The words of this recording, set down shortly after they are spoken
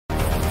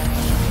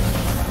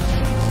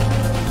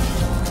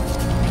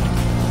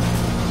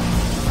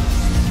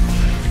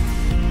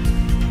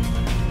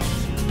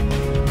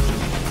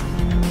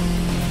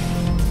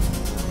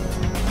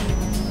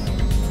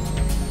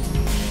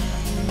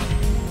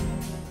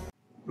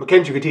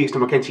Mackenzie Critiques to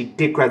Mackenzie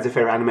Dick Rides the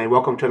Fair Anime.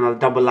 Welcome to another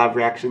double live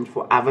reaction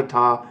for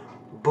Avatar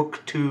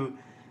Book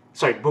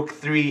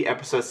 3,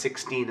 Episode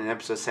 16 and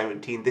Episode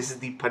 17. This is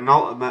the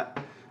penultimate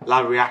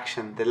live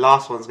reaction. The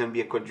last one's going to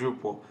be a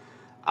quadruple.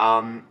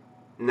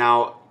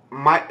 Now,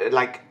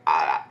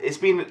 it's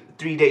been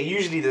 3 days.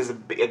 Usually there's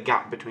a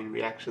gap between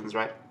reactions,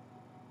 right?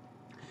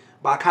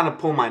 But I kind of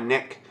pulled my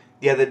neck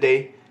the other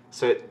day,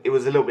 so it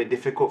was a little bit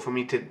difficult for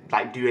me to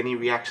do any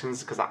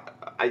reactions because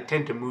I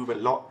tend to move a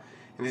lot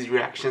in these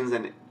reactions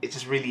and it's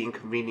just really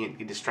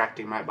inconveniently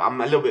distracting, right? But I'm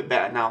a little bit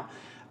better now.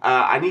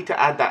 I need to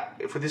add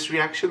that for this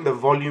reaction the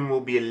volume will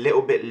be a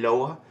little bit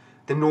lower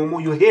than normal.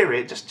 You'll hear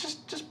it,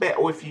 just better,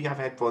 or if you have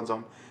headphones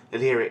on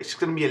you'll hear it. It's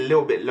going to be a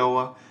little bit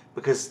lower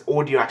because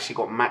audio actually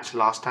got matched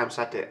last time,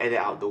 so I had to edit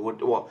out the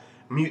audio, or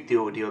mute the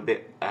audio a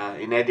bit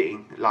in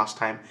editing last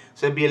time,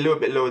 so it'll be a little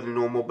bit lower than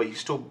normal, but it's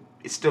still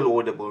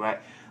audible, right?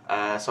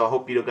 So I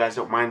hope you guys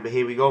don't mind. But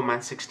here we go,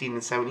 man. 16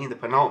 and 17, the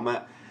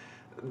penultimate.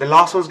 The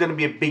last one's going to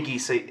be a biggie,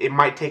 so it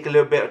might take a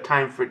little bit of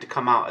time for it to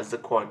come out as the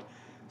quad.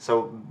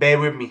 So bear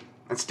with me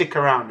and stick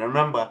around. And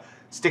remember,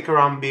 stick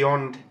around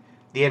beyond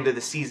the end of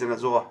the season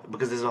as well,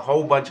 because there's a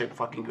whole bunch of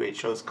fucking great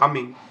shows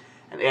coming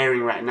and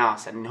airing right now.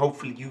 So, and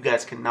hopefully you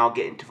guys can now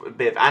get into a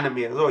bit of anime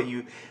as well,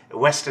 you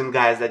Western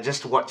guys that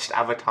just watched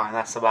Avatar, and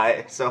that's about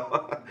it.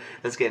 So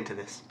let's get into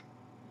this.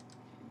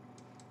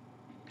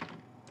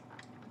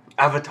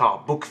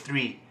 Avatar, Book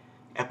 3,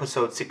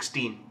 Episode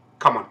 16.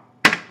 Come on.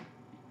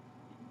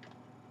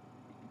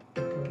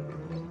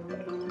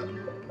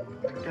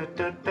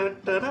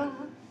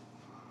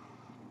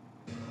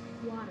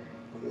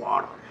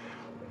 Water.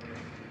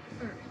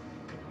 Earth.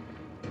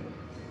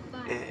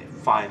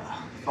 Fire.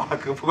 Fuck, I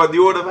forgot the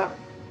order, man.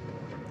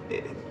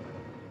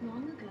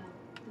 Long ago,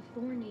 the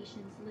four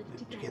nations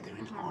lived together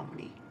in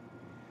harmony.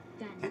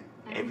 Then,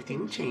 And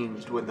everything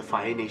changed when the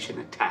Fire Nation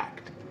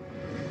attacked.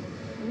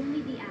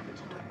 Only the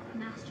Avatar,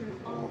 master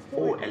of all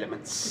four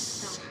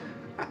elements.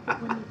 could stop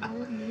them. When the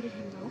world needed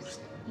him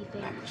most, he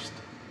vanished.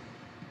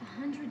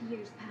 100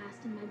 years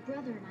passed, and my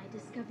brother and I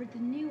discovered the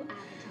new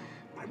Avatar.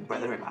 My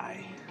brother and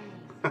I.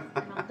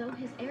 And although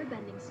his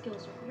airbending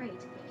skills are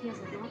great, he has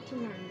a lot to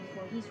learn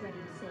before he's ready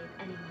to save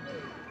anyone.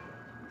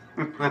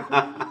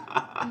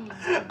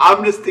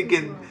 I'm just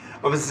thinking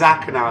of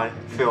Zach and I,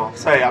 Phil.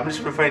 Sorry, I'm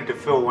just referring to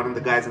Phil, one of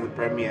the guys in the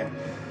premiere.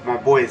 My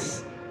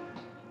boys.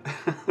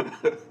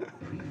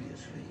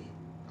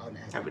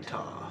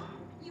 Avatar.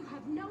 You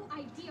have no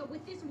idea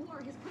what this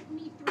war has put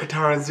me through.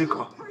 Katara and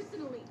Zuko.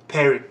 Personally.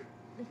 Pairing.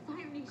 The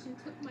Fire Nation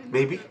took my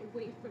Maybe. mother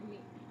away from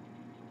me.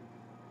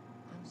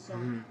 I'm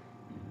sorry.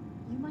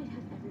 You might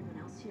have everyone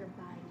else here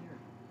buying your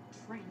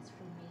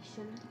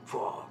transformation.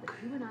 Fuck. But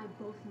you and I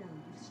both know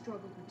you've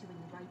struggled with doing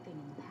the right thing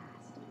in the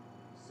past.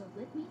 So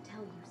let me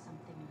tell you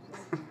something right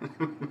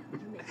now. You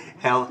make one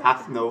Hell step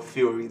hath no back,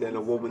 fury than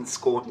a woman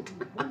scorned. give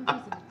me one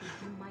reason to think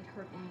you might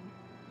hurt Aang,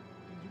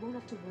 and you won't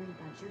have to worry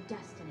about your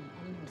destiny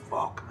anymore.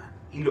 Fuck, man.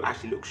 He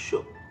actually looks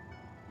shook.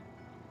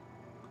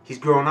 He's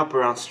grown up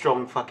around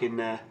strong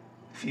fucking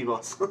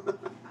females.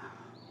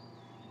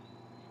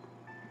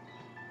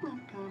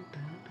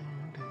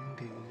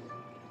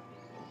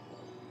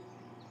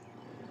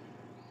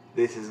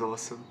 This is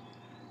awesome.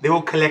 They're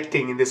all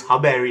collecting in this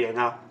hub area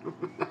now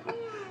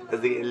as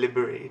they get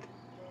liberated.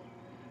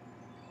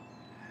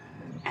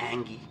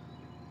 Angie.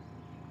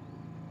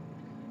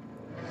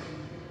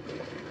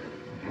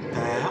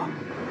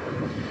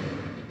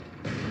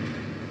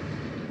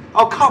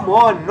 Oh, come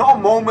on. No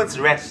moment's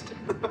rest.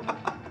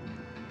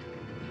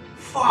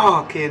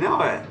 Fucking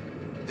hell.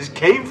 Just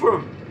came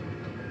from him.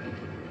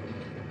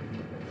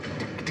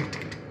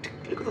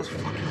 Look at those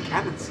fucking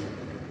cannons.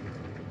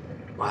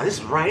 Wow, this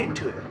is right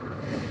into it.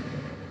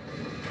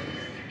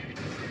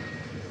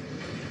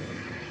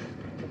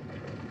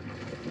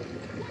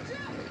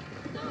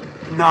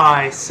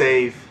 Nice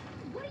save.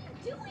 What are you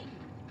doing?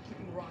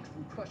 Keeping rocks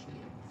from crushing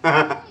you. Hey,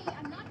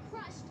 I'm not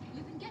crushed.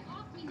 You can get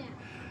off me now.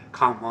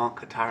 Come on,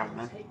 Katara,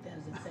 man. Take that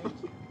as a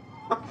thank you.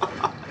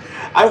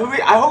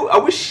 I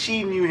wish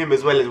she knew him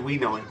as well as we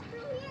know him.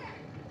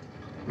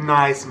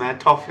 Nice, man.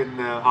 Tough and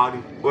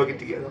hard working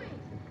together.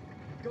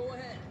 Go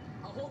ahead.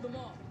 I'll hold them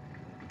off.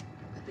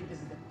 I think this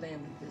is a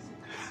family visit.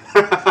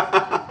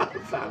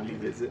 Family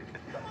visit.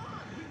 Come on.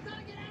 We've got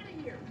to get out of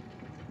here.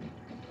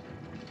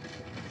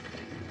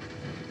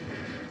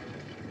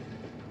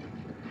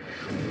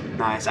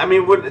 Nice. I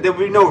mean, there would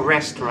be no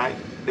rest, right?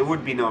 There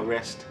would be no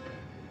rest.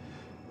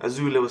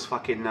 Azula was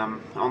fucking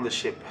on the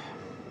ship.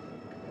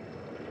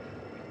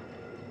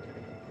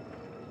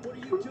 What are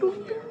you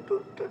doing here?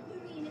 You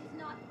mean it's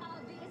not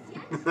obvious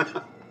yet?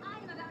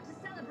 I'm about to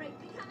celebrate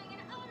becoming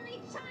an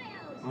only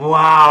child.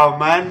 Wow,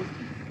 man.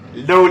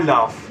 No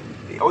love.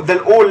 They'll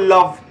all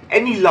love,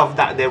 any love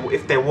that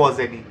if there was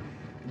any,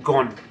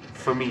 gone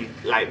for me,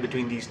 like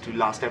between these two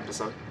last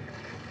episodes.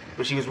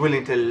 But she was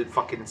willing to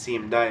fucking see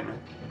him die, man.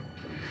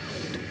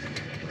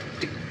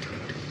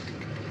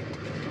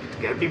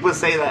 Yeah, people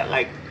say that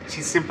like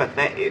she's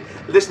sympathetic.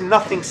 There's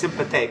nothing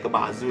sympathetic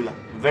about Azula.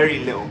 Very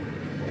little.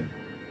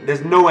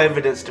 There's no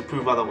evidence to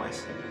prove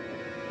otherwise.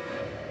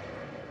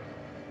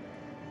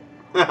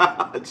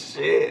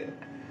 Shit.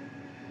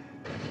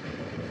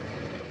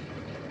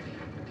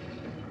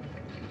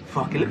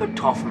 Fuck, look at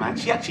Toph, man.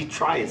 She actually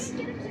tries.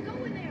 Get him to go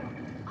in there.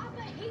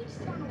 Appa hates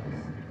tunnels.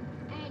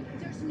 And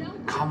there's no way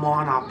Come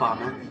on, we can Appa, fly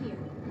man. out here.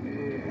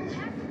 We'll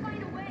have to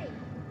find a way.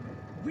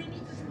 We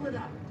need to split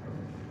up.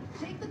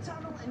 Take the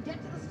tunnel and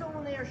get to the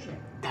stolen airship.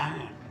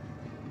 Damn.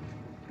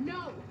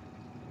 No.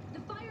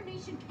 The Fire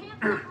Nation can't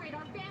separate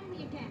our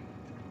family again.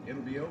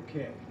 It'll be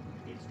okay.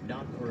 It's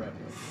not forever.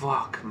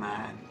 Fuck,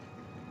 man.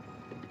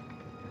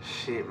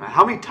 Shit, man.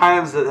 How many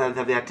times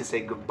have they had to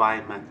say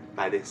goodbye, man,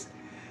 like this?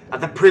 At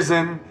the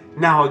prison,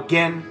 now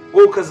again,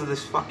 all because of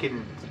this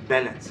fucking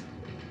balance.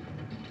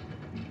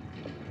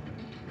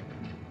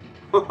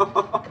 I can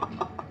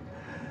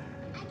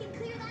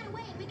clear that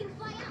away and we can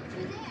fly out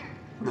through there.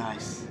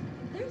 Nice.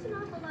 There's an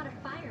awful lot of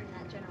fire in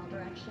that general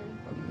direction.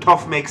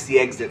 Toph makes the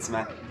exits,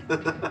 man.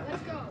 Let's go.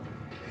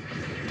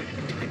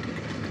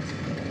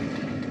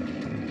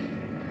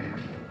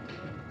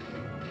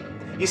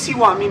 You see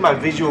what I mean by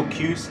visual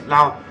cues?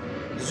 Now,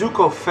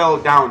 Zuko fell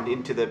down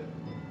into the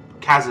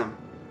chasm,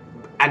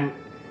 and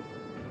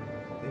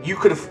you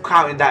could have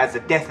counted that as a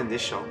death in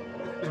this show.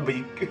 But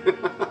you...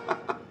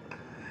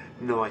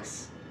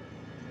 Nice.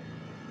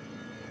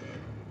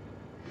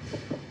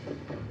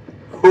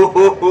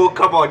 Oh,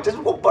 come on, just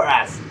whoop her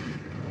ass.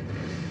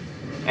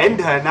 End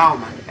her now,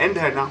 man. End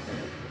her now.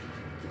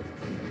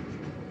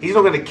 He's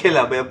not gonna kill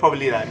her, but he'll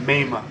probably like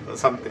maim her or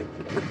something.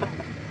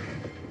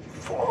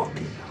 Fucking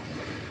hell.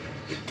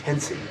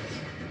 Intensity.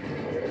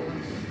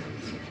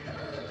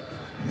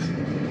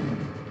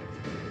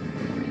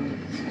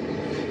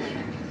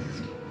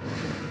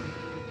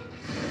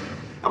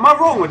 Am I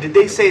wrong, or did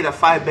they say that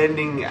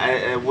firebending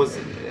was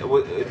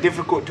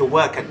difficult to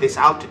work at this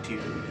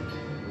altitude?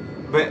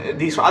 But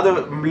these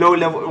other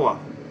low-level, well,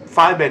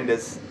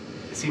 firebenders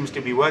seems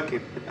to be working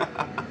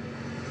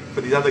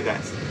for these other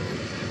guys.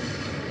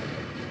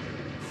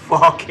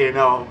 Fucking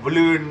hell,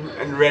 blue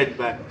and red,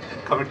 man,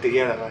 coming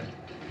together, man.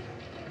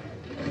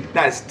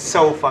 That is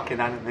so fucking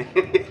anime.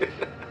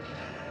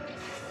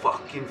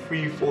 Fucking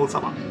free fall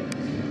somehow.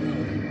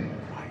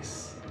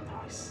 Nice,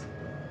 nice.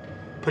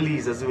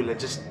 Please, Azula,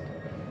 just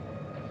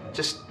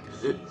She's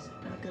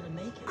not gonna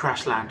make it.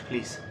 crash land,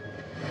 please.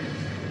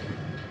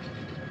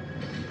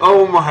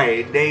 Oh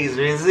my days,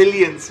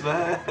 resilience,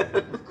 man.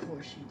 Of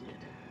course she did.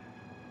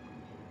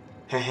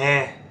 Her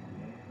hair,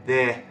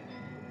 there.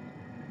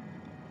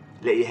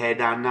 Let your hair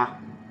down now.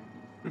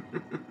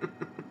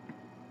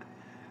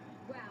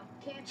 Wow,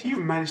 can't She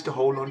even managed to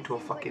hold on to a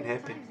fucking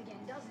hairpin. Again,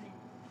 doesn't it?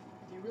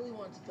 If you really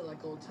wanted to feel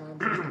like old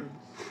times, I could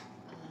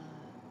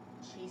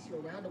chase you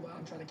around a while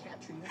and try to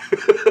capture you.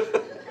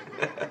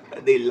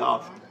 They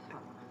laughed.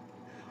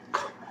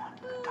 Come on,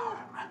 darling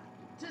man.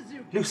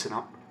 Tezuka, Loosen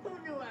up. who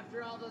knew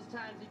after all those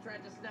times he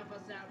tried to snuff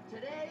us out?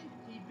 Today,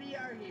 he'd be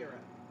our hero.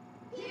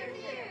 Here,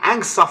 here.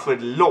 Aang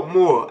suffered a lot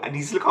more, and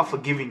he's look how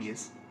forgiving he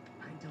is.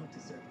 I don't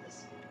deserve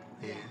this.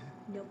 Yeah.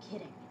 No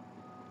kidding.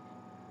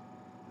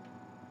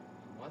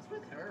 What's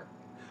with her?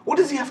 What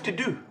does he have to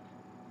do?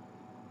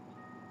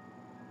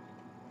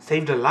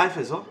 Saved her life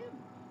as well.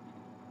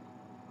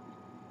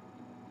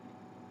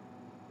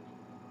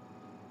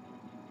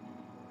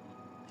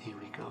 Here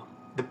we go.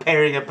 The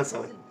pairing This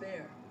episode. isn't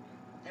fair.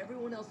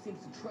 Everyone else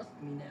seems to trust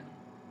me now.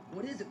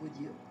 What is it with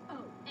you?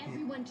 Oh,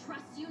 everyone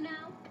trusts you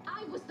now?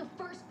 I was the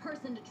first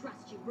person to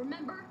trust you,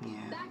 remember?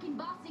 Yeah. Back in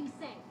Bossing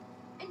Say.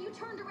 And you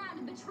turned around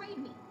and betrayed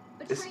me.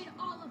 This- Betrayed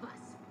all of us.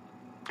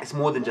 It's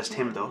more than just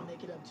him, though.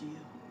 Make it up to you.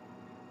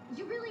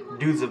 You really want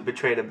Dudes to... have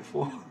betrayed her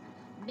before.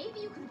 Maybe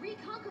you could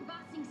reconquer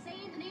Bossing Say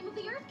in the name of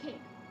the Earth King.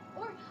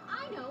 Or,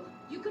 I know,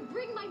 you could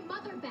bring my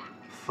mother back.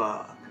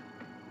 Fuck.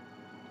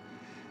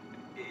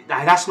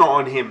 Nah, that's not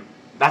on him.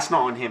 That's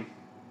not on him.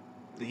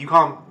 You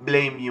can't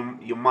blame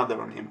your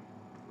mother on him.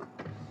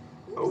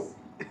 Oh.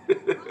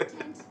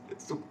 Content.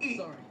 Sweet.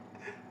 Sorry.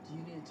 Do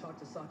you need to talk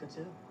to Sokka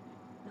too?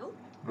 Nope.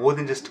 More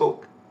than just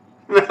talk.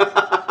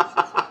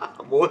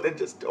 More than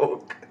just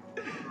talk.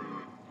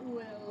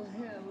 Well,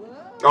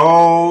 hello.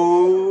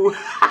 Oh.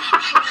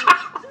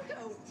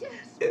 Zuko,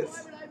 Yes.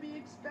 why would I be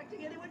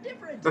expecting anyone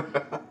different?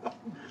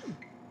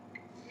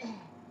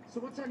 So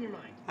what's on your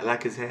mind? I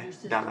like his hair. Your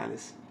sister. Down like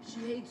this. She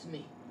hates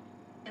me.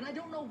 And I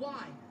don't know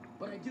why,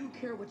 but I do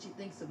care what she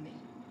thinks of me.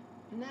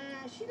 Nah,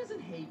 she doesn't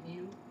hate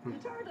you.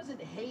 Katara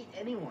doesn't hate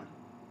anyone.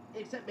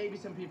 Except maybe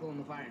some people in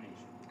the Fire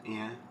Nation.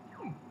 Yeah.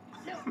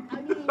 No,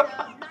 I mean,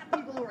 not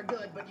people who are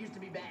good but used to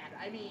be bad.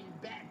 I mean,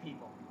 bad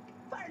people.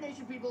 Fire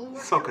Nation people who are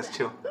Sokka's bad,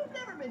 chill. who've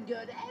never been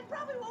good and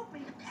probably won't be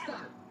ever.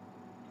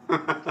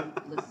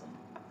 Stop. Listen,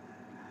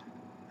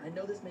 I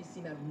know this may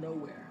seem out of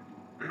nowhere,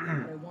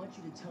 but I want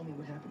you to tell me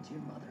what happened to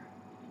your mother.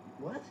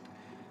 What?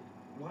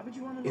 Why would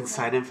you want to know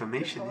Inside that?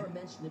 information. Katara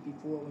mentioned it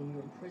before when we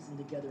were in prison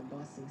together in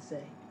Ba Sing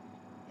Se,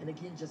 and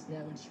again just now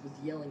when she was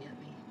yelling at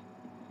me.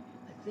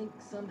 I think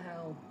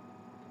somehow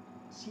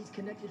she's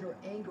connected her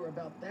anger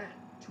about that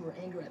to her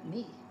anger at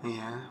me.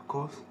 Yeah, of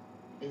course.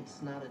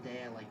 It's not a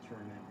day I like to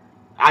remember.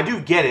 I do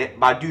get it,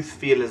 but I do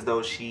feel as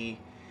though she,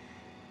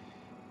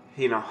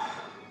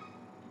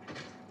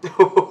 'Cause,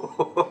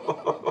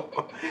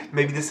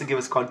 Maybe this will give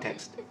us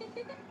context.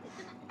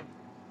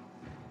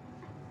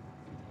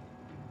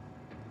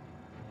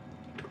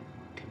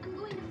 I'm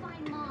going to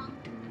find Mom.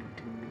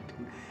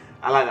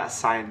 I like that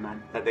sign,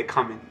 man, that they're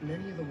coming.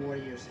 Many of the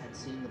warriors had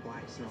seen the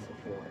black snow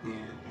before, Yeah.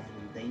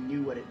 and they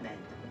knew what it meant.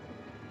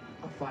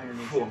 A Fire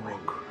Nation Fuck. raid.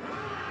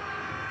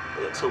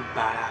 It looks so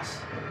badass.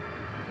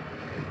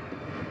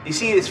 You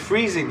see, it's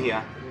freezing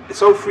here. It's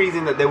so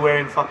freezing that they're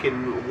wearing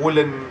fucking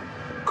woolen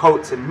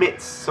coats and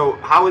mitts. So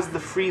how is the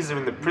freezer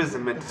in the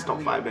prison meant to stop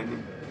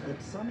firebending?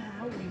 But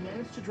somehow we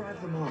managed to drive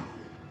them off.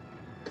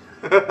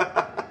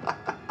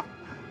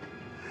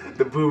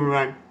 The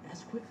boomerang.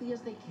 As quickly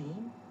as they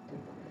came,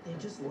 they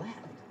just left.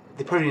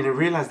 They probably didn't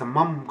realize the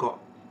mum got...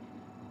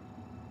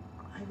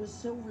 I was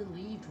so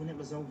relieved when it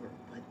was over,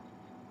 but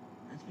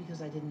that's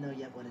because I didn't know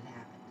yet what had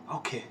happened.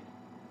 Okay.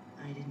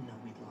 I didn't know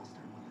we'd lost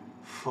our mother.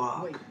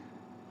 Fuck. Wait,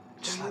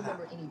 Just can you like that.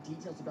 remember any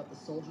details about the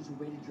soldiers who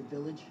raided your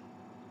village?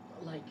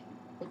 Like,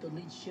 what the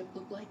lead ship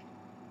looked like?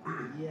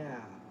 Yeah.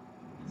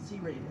 Sea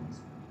Ravens.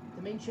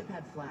 The main ship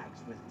had flags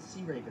with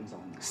Sea Ravens on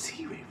them.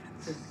 Sea The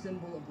ravens.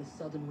 symbol of the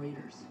Southern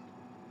Raiders.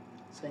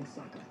 Thanks,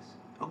 Sokka.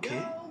 Okay.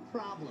 No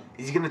problem.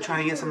 Is he gonna try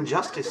and get some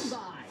justice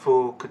Dropping by.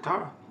 for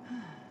Katara? I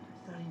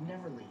thought he'd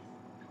never leave.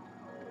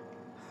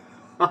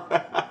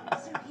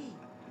 Suki.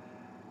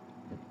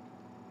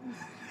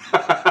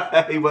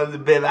 He wants a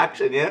bit of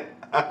action, yeah?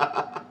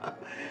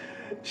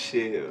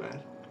 Shit, man.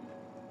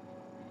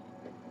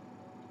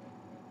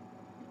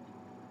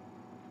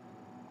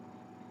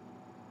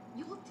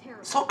 You look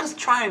terrible. Sokka's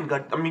trying,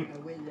 God. I mean, I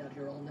waited out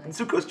here all night.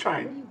 Zuko's What do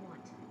trying. you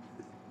want?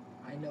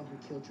 I know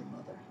who killed your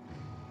mother.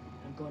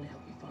 I'm going to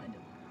help you find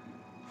him.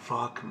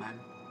 Fuck, man.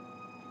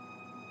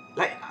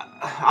 Like,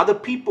 other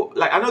people...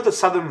 Like, I know the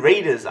Southern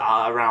Raiders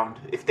are around,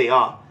 if they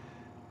are.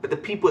 But the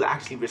people that are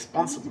actually I need to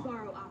responsible...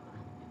 borrow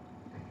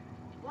Appa.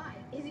 Why?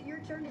 Is it your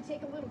turn to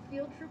take a little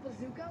field trip with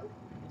Zuko?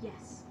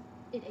 Yes,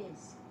 it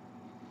is.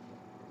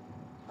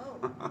 Oh,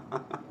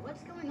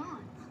 what's going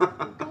on?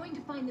 I'm going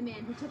to find the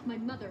man who took my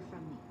mother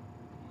from me.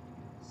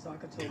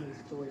 Sokka told me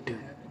the story of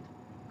what happened.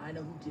 I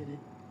know who did it,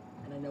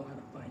 and I know how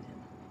to find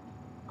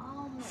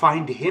him.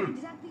 Find What him.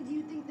 exactly do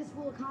you think this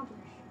will accomplish?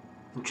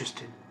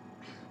 Interesting.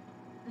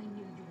 I knew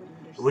you would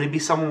understand. Would it be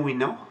someone we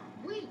know?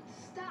 Wait,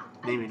 stop.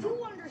 Maybe I not.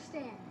 do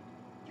understand.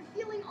 You're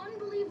feeling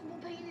unbelievable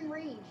pain and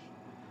rage.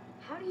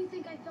 How do you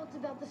think I felt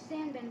about the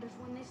Sandbenders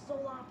when they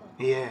stole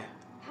Appa? Yeah.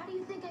 How do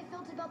you think I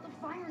felt about the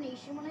Fire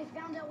Nation when I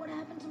found out what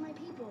happened to my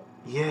people?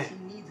 Yeah. She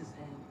needs his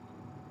hand.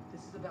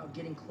 This is about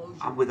getting closure.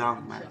 I'm with Ang,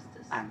 and man.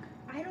 justice. Ang.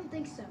 I don't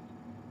think so.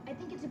 I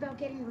think it's about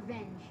getting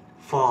revenge.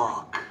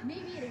 Fuck.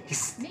 Maybe it is.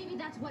 He's- Maybe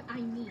that's what I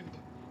need.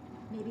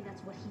 Maybe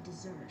that's what he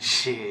deserves.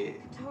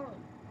 Shit. Taro,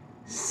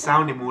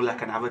 Sounding more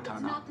like an avatar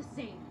It's now. not the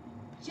same.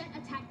 Jet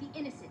attacked the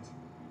innocent.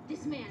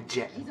 This man,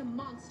 Jet. he's a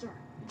monster.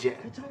 Jet.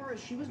 Katara,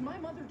 she was my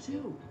mother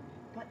too.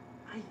 But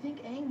I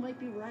think Aang might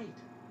be right.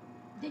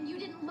 Then you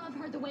didn't love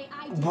her the way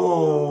I did.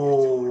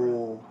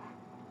 Whoa.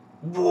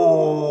 monks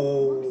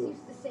Whoa.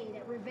 used to say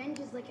that revenge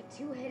is like a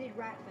two-headed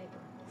rat viper.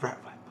 Right,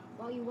 right.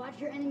 While you watch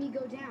your enemy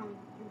go down,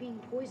 you're being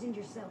poisoned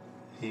yourself.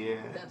 Yeah.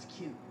 That's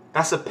cute.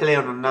 That's a play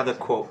on another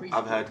quote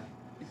I've heard.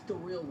 It's the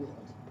real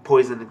world.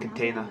 Poison in a Now that I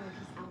container. know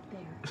he's out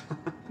there,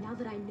 now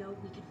that I know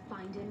we can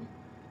find him,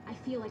 I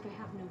feel like I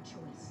have no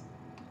choice.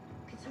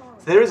 Katara,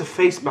 There is a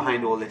face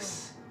behind all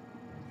this.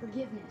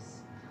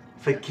 forgiveness.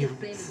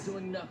 Forgiveness. Is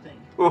doing nothing.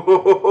 No,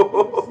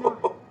 it's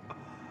not.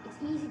 It's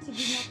easy to do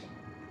nothing,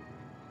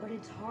 but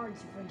it's hard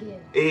to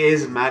forgive. It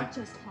is, It's man. not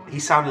just hard. He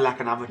sounded like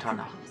an It's avatar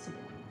now. impossible.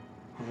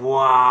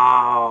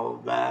 Wow,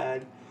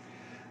 man.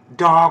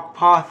 Dark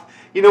path.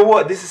 You know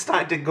what? This is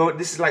starting to go.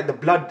 This is like the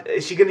blood.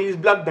 Is she gonna use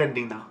blood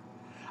bending now?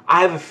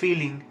 I have a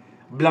feeling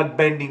blood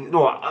bending.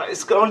 No,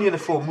 it's only in the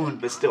full moon,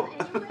 but still.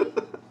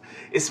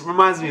 It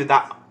reminds me of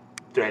that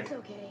thread. It's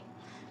okay,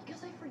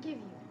 because I forgive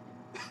you.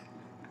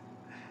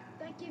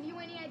 That give you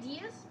any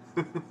ideas?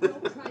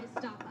 Don't try to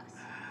stop us.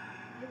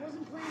 I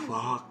wasn't planning.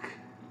 Fuck.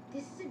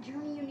 This is a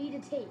journey you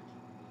need to take.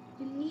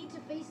 You need to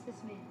face this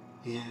man.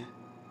 Yeah.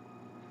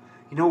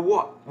 You know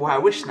what? What I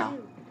wish now.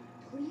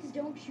 Please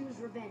don't choose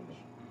revenge.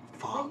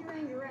 Fuck. Let your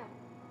anger out,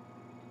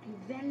 and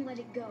then let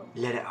it go.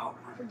 Let it out,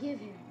 man. Forgive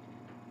him.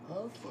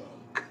 Okay.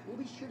 We'll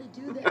be sure to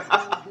do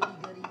that, little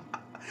goody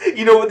goody.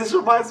 You know what this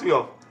reminds me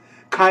of?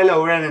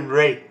 Kylo Ren and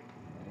Rey.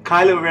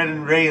 Kylo Ren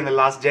and Rey in The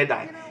Last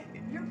Jedi. You know,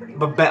 you're pretty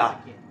But better.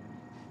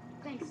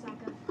 Thanks,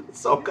 Sokka.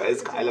 Sokka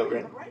is Kylo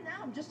Ren. But right now,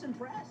 I'm just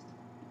impressed.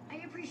 I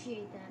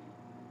appreciate that.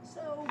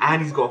 So.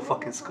 And he's got a Momo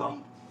fucking for skull.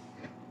 me?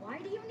 Why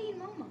do you need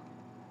Momo?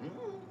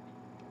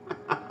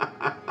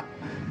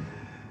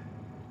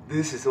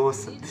 This is We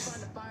awesome. need to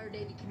find a Fire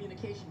Navy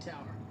communication tower.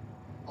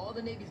 All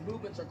the Navy's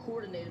movements are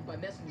coordinated by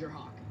Messenger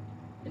Hawk.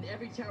 And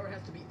every tower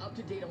has to be up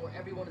to date on where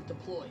everyone is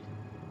deployed.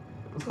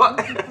 So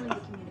once we find the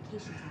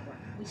communication tower,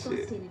 we bust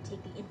Shit. in and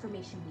take the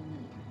information we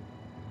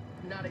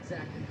need. Not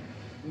exactly.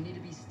 We need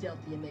to be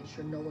stealthy and make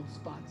sure no one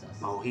spots us.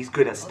 Oh, he's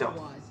good at stealth.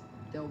 Otherwise,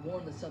 they'll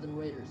warn the Southern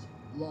Raiders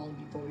long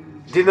before we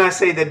reach. Didn't I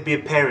say there'd be a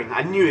pairing?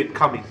 I knew it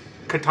coming.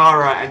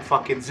 Katara and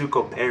fucking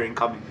Zuko pairing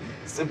coming.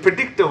 It's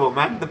predictable,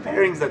 man. The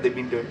pairings that they've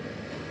been doing.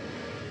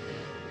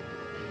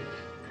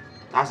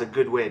 That's a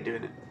good way of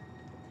doing it.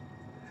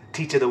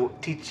 Teach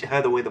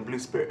her the way the blue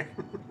spirit.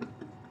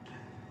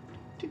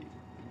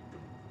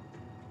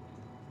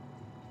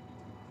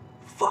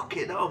 Fuck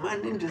it, oh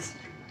man, ninjas.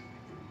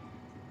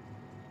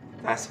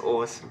 That's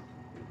awesome.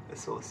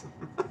 That's awesome.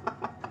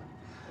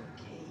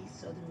 Okay,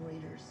 Southern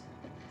Raiders.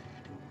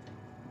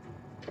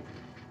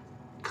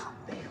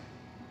 Bam.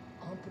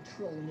 On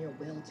patrol near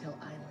Whaletail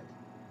Island.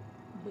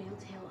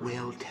 Whaletail.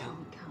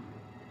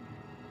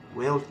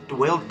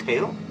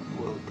 Whaletail?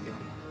 Whaletail.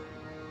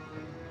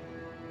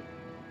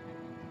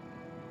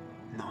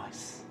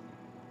 Nice.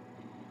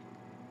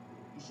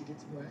 You should get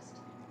some rest.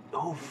 Oh,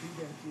 We'll be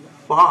there in a few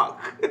hours. fuck.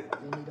 You'll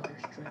need all your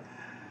strength.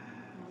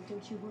 No,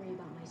 don't you worry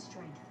about my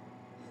strength.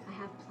 I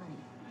have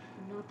plenty.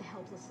 I'm not the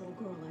helpless little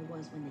girl I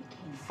was when they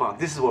came. Fuck,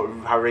 this is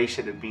how Rey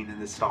should have been in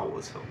the Star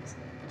Wars films.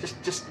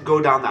 Just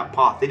go down that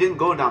path. They didn't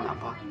go down that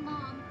path. Fine, Mom.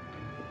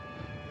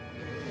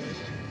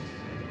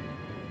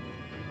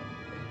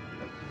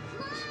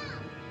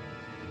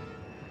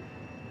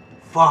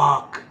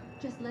 Fuck.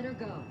 Just let her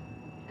go,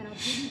 and I'll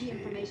give you the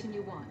information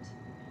you want.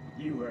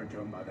 You heard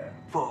your mother.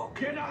 Fuck.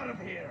 Get out of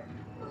here!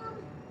 Mom,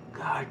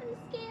 God I'm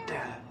scared.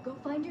 damn. Go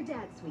find your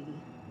dad,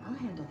 sweetie. I'll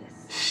handle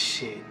this.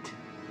 Shit.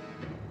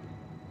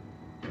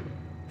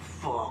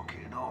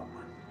 Fucking hell,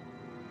 man.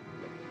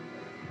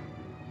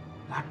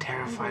 How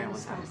terrifying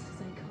was that? As fast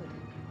as I could.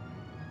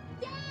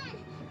 Dad!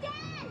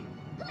 Dad!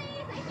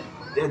 Please,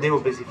 I think They were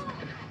busy.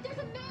 There's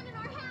a man in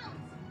our house!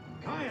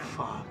 Kaya!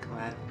 Fuck,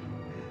 man.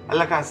 I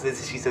like how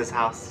she says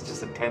house. It's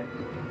just a tent.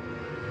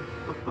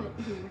 But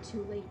we were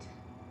too late.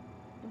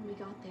 When we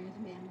got there,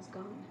 the man was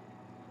gone.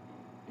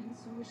 And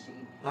so was she.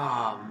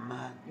 Oh,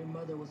 man. Your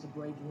mother was a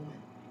brave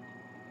woman.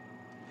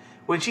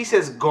 When she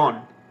says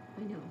gone,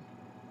 I know.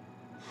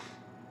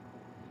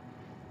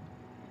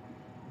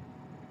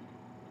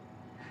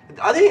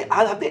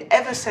 have they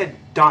ever said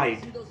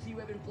died? See those sea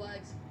weapon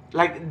flags?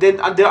 Like, then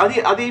are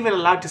they even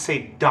allowed to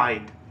say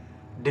died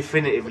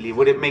definitively?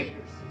 Would it make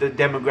the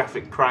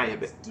demographic cry a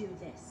bit? Let's do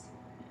this.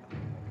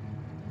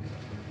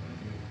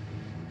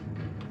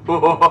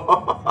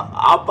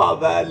 Appa,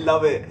 man,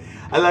 love it.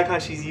 I like how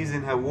she's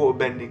using her water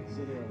bending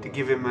to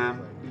give him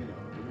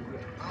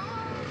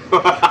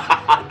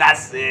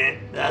that's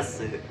it. That's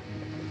it.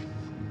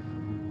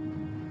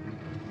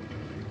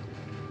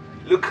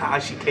 Look how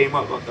she came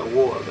up with the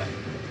water, man.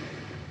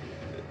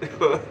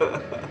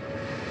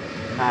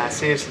 Nah,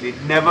 seriously,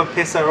 never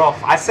piss her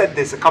off. I said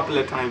this a couple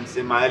of times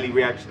in my early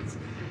reactions.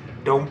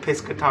 Don't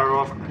piss Katara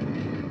off,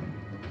 man.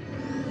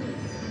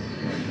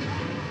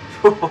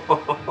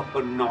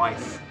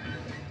 Nice.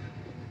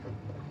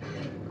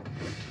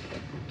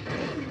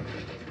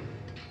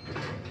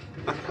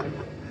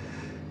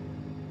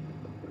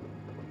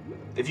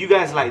 If you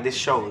guys like this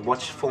show,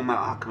 watch Full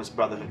Metal Alchemist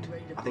Brotherhood.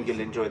 I think you'll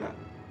enjoy that.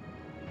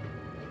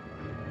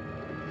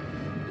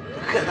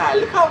 Look at that.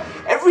 Look how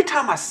every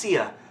time I see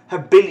her, her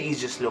abilities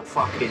just look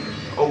fucking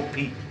OP.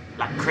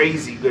 Like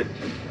crazy good.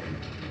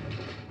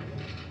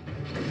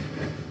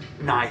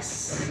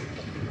 Nice.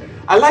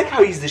 I like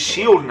how he's the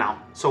shield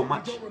now so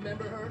much. You don't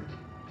remember her?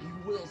 You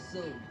will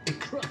soon.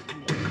 Trust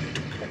me.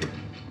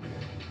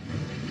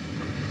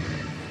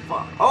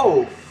 Fuck.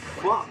 Oh,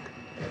 fuck.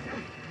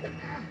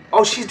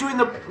 Oh, she's doing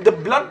the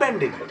blood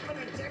bending.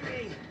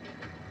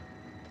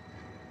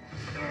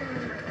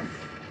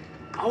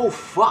 Oh,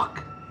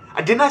 fuck.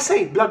 Didn't I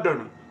say blood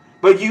donor?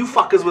 But you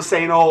fuckers were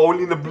saying, oh,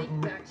 only in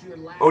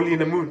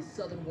the moon.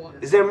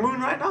 Is there a moon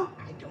right now?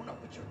 I don't know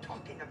what you're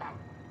talking about.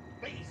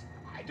 Please,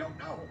 I don't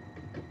know.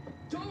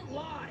 Don't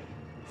lie.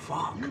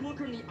 Fuck. You look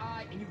her in the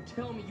eye and you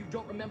tell me you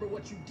don't remember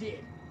what you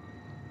did.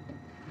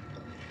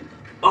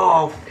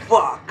 Oh,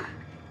 fuck.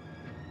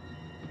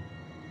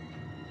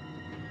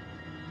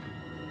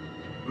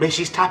 Man,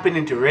 she's tapping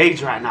into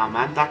rage right now,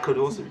 man. That could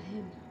also... It's not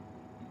him.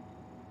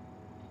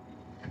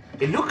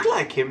 It looked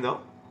like him,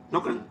 though.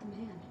 Not He's gonna... not the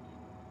man.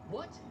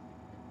 What?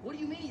 What do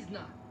you mean he's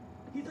not?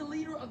 He's the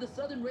leader of the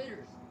Southern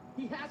Raiders.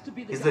 He has to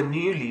be the He's guy. the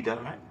new leader,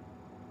 right?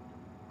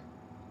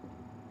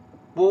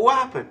 Well, what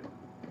happened?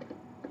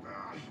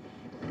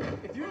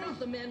 If you're not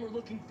the man we're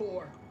looking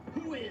for,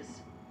 who is?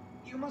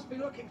 You must be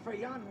looking for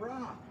Yan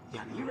Ra.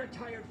 Yan He Ra.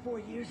 retired 4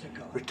 years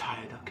ago.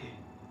 Retired, okay.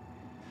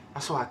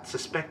 That's what I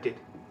suspected.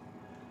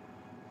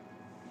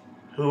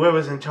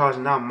 Whoever's in charge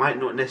now might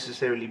not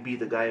necessarily be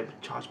the guy in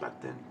charge back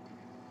then.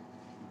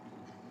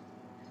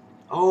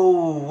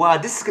 Oh, wow,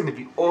 this is gonna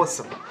be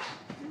awesome.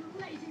 You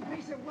lazy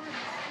piece of work.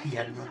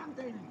 Yeah, Eat no.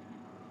 something.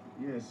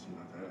 Yes,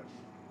 Mother.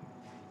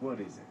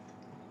 What is it?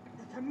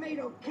 The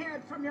tomato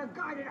carrots from your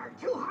garden are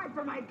too hard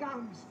for my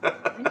gums.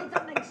 I need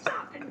something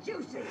soft and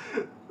juicy.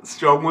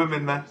 Strong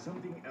women, man.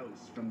 Something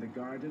else from the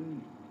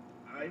garden?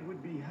 I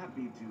would be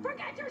happy to...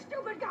 Forget your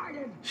stupid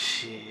garden.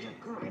 Shit.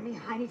 Grind me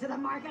hiney to the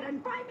market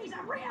and buy me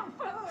some real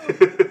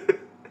food.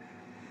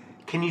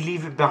 Can you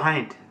leave it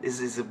behind?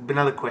 Is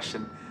another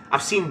question.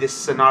 I've seen this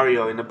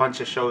scenario in a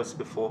bunch of shows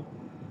before.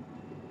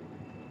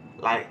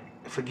 Like,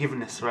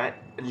 forgiveness, right?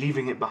 And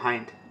leaving it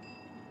behind.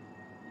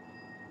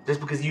 Just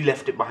because you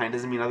left it behind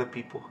doesn't mean other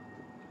people.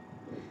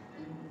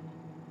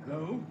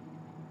 Hello?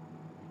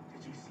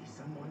 Did you see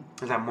someone?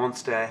 There's that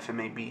monster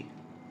FMAB.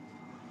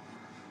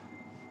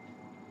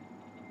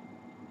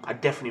 I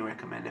definitely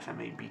recommend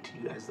FMAB to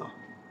you guys though.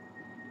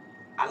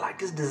 I like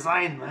his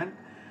design, man.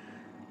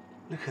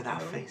 Look at that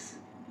Hello? face.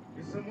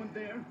 Is someone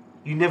there?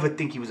 You never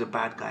think he was a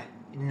bad guy.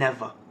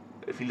 Never.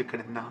 If you look at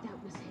it now.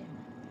 That was him.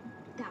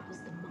 That was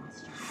the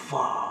monster.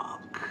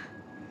 Fuck.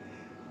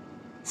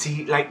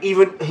 See, like,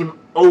 even him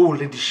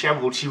old and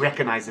disheveled, she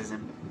recognizes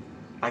him.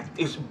 Like,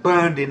 it's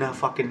burned in her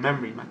fucking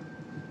memory, man.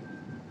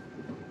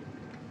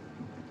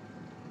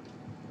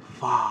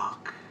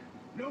 Fuck.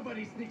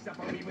 Nobody sneaks up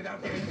on me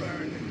without getting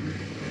burned.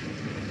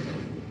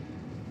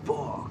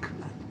 Fuck,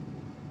 man.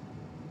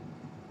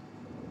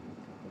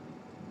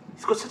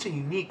 He's got such a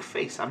unique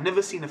face. I've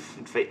never seen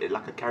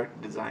like a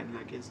character design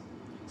like his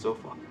so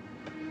far.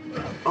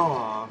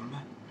 Oh,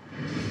 man.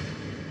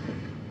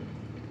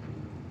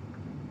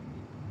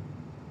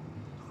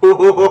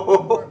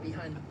 We're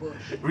behind the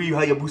bush, Ryu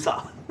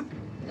Hayabusa.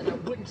 and I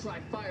wouldn't try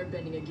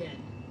firebending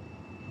again.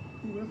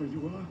 Whoever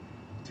you are,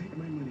 take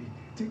my money.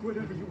 Take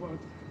whatever you want.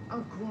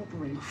 I'll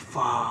cooperate.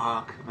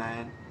 Fuck,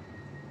 man.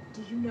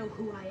 Do you know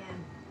who I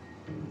am?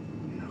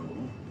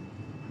 No,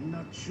 I'm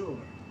not sure.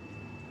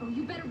 Oh,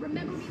 you better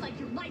remember me like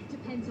your life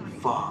depends on it.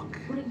 Fuck.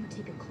 Why don't you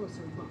take a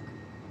closer look?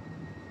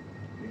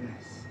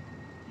 Yes,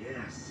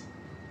 yes.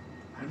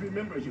 I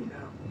remember you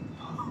now.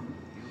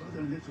 You're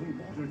the little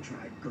water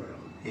tribe girl.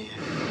 Yeah.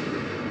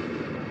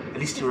 At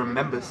least he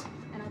remembers.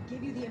 And I'll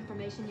give you the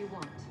information you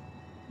want.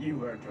 You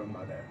heard your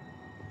mother.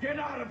 Get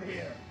out of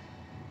here!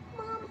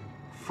 Mom,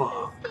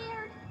 Fuck. I'm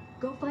scared.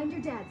 Go find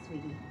your dad,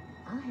 sweetie.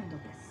 I'll handle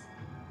this.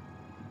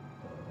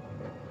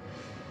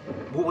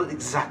 What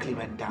exactly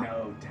went down?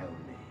 Now tell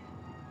me,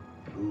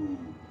 who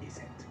is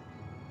it?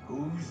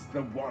 Who's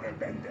the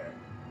waterbender?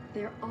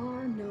 There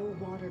are no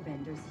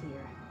waterbenders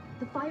here.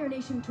 The Fire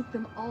Nation took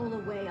them all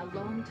away a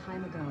long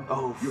time ago.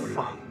 Oh, You're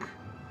fuck. lying.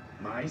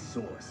 My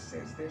source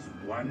says there's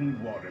one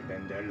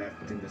waterbender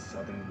left in the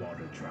Southern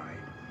Water Tribe.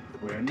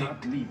 We're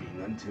not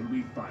leaving until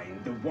we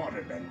find the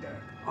waterbender.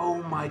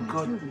 Oh my I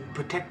god. told you.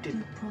 Protected.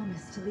 You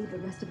promised to leave the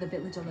rest of the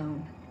village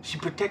alone. She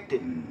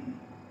protected.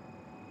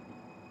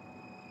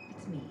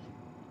 It's me.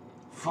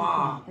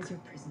 Fuck. As your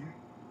prisoner.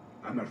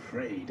 I'm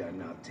afraid I'm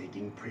not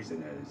taking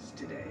prisoners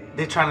today.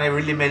 They're trying to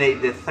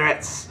eliminate the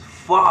threats.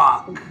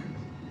 Fuck.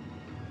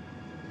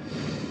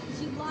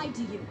 She lied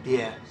to you.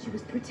 Yeah. She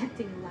was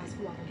protecting the last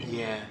waterbender.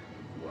 Yeah.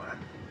 What?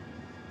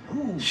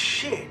 Who?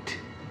 Shit.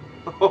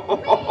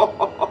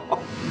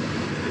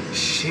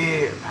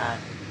 Shit, man.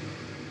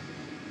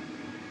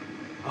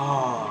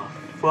 Oh,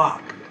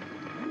 fuck.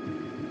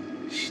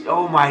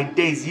 Oh my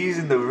days,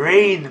 using the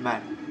rain,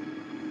 man.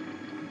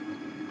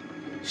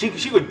 She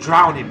could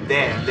drown him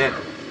there and then.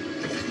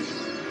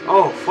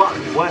 Oh, fuck,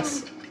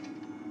 worse.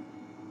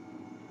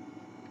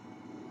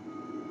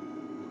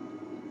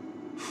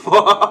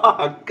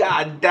 Fuck,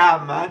 god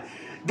damn, man.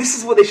 This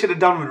is what they should have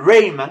done with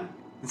Rey, man,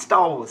 in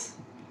Star Wars.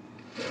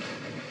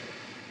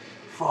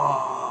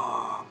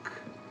 Fuck.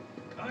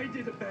 I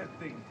did a bad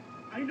thing.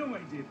 I know I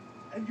did.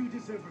 And you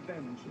deserve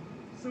revenge.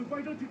 So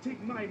why don't you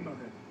take my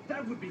mother?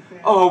 That would be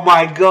fair. Oh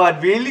my god, I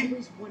really?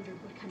 always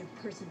wondered what kind of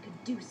person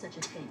could do such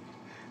a thing.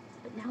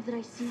 But now that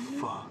I see you,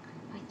 Fuck.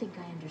 I think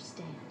I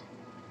understand.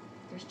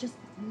 There's just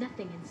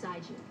nothing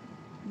inside you.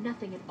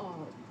 Nothing at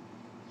all.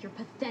 You're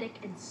pathetic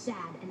and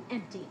sad and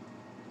empty.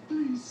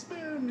 Please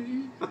spare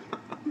me.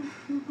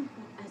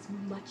 As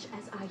much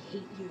as I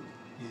hate you,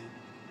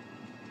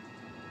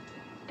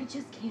 I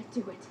just can't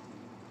do it.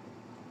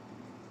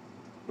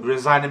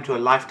 Resign him to a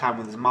lifetime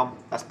with his mum.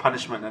 That's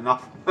punishment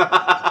enough.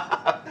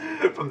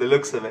 From the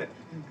looks of it.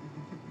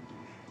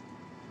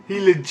 He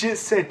legit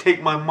said,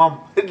 take my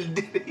mum.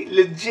 He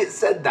legit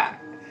said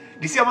that.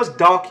 Do you see how much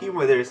dark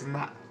humor there is in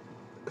that?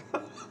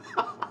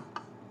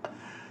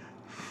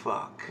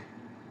 Fuck.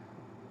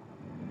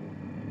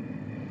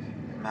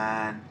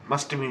 Man,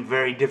 must have been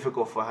very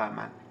difficult for her,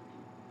 man.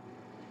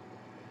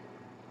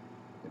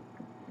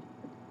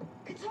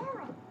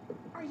 Katara,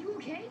 are you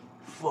okay?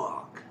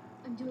 Fuck.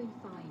 I'm doing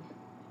fine.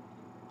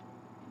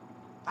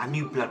 I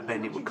knew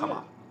bloodbending would come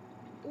up.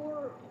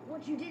 Or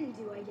what you didn't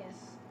do, I guess.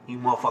 You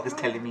motherfuckers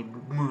telling me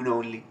moon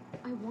only.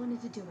 I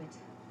wanted to do it.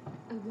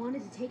 I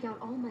wanted to take out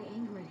all my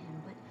anger at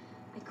him, but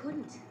I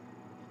couldn't.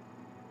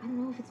 I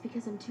don't know if it's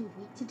because I'm too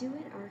weak to do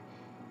it, or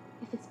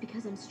if it's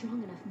because I'm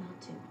strong enough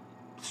not to.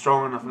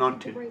 Strong enough You not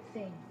did the to. right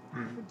thing.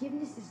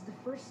 Forgiveness is the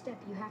first step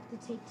you have to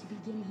take to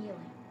begin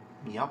healing.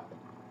 Yup.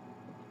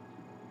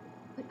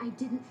 But I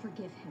didn't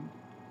forgive him.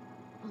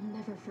 I'll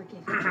never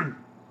forgive him.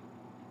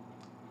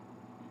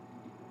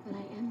 But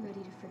I am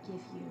ready to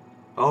forgive you.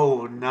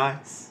 Oh,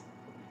 nice.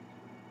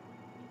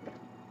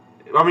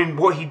 I mean,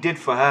 what he did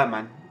for her,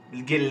 man.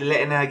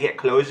 Letting her get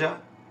closure.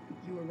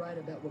 You were right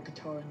about what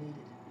Katara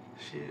needed.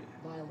 Shit.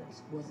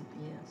 Violence wasn't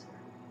the answer.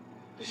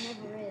 It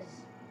never is.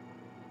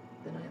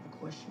 Then I have a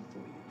question for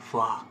you.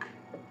 Fuck.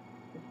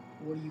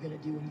 What are you gonna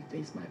do when you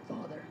face my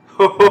father?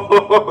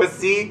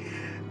 See?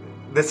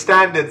 The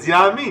standards, you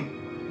know what I mean?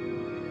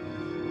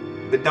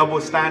 The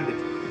double standard.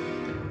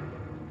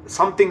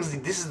 Some things,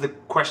 this is the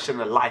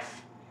question of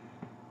life.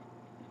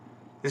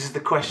 This is the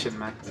question,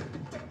 man.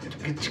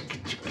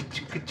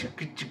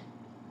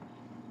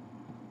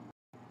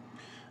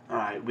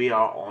 Alright, we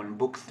are on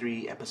book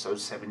 3, episode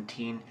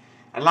 17.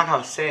 And like I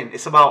was saying,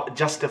 it's about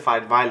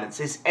justified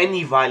violence. Is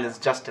any violence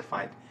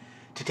justified?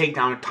 To take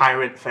down a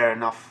tyrant, fair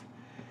enough.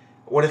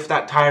 What if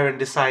that tyrant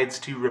decides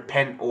to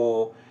repent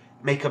or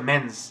make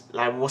amends?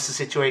 Like, what's the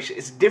situation?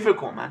 It's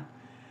difficult, man.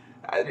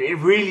 A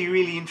really,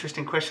 really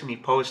interesting question he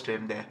posed to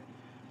him there.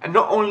 And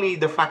not only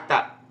the fact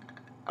that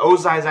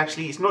Ozai is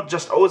actually, it's not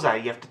just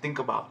Ozai you have to think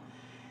about.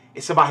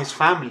 It's about his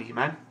family,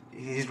 man.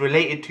 He's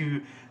related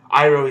to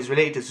Iroh, he's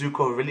related to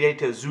Zuko, related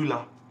to Azula. You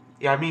know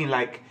what I mean?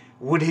 Like,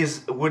 would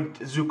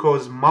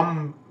Zuko's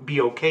mum be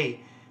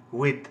okay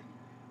with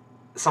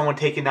someone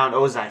taking down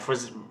Ozai for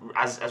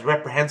as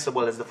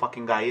reprehensible as the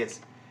fucking guy is?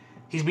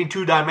 He's been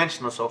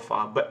two-dimensional so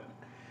far, but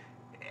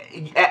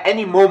at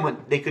any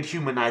moment they could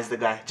humanize the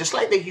guy, just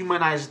like they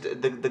humanized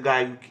the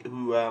guy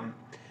who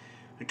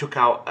took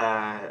out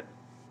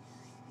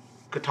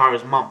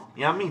Katara's mum.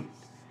 You know what I mean?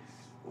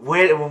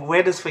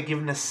 Where does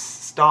forgiveness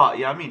start?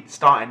 You know what I mean?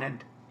 Start and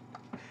end.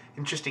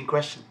 Interesting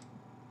question.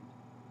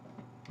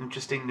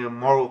 Interesting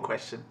moral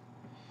question.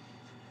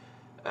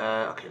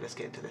 Okay, let's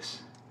get into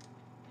this.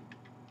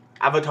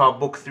 Avatar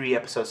Book 3,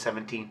 Episode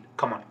 17.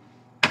 Come on.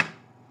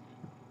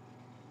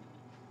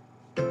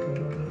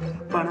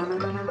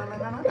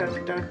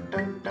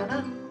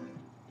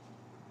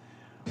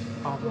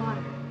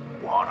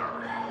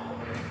 Water.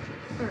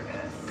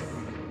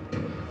 Earth.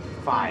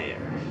 Fire.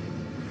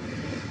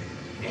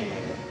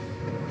 Air.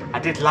 I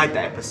did like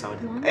that episode.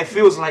 It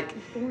feels like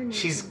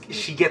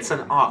she gets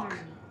an arc.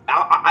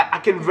 I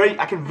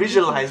can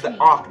visualize the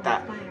arc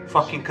that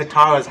fucking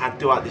Katara's had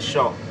throughout the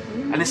show,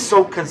 and it's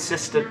so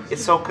consistent.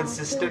 It's so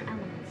consistent.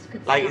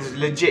 Like, it's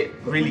legit,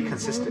 really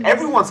consistent.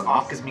 Everyone's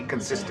arc has been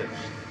consistent.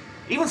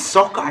 Even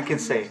Sokka, I can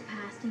say.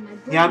 You know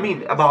what I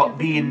mean? About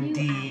being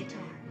the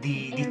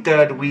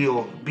third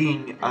wheel,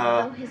 being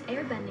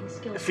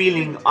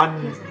feeling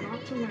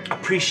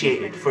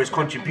unappreciated for his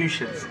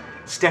contributions,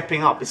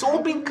 stepping up. It's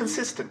all been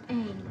consistent.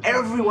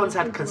 Everyone's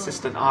had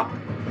consistent arc.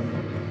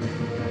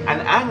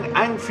 And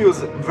Aang feels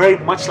very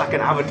much like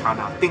an Avatar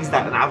now. Things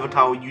that an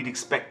Avatar you'd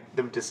expect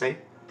them to say.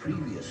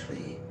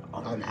 Previously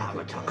on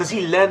Avatar. Because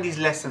he learned these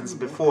lessons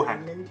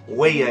beforehand,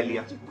 way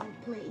earlier.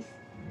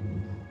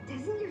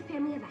 Doesn't your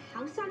family have a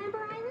house on Ember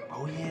Island?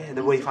 Oh yeah,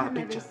 the way you found the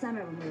picture. Every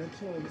summer when we were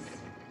kids.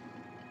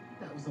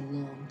 That was a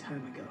long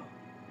time ago.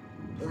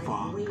 like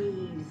Fuck.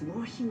 waves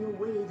washing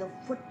away the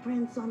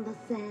footprints on the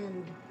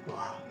sand.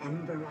 Wow.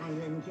 Ember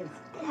Island gives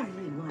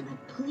everyone a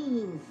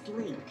clean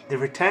slate. They're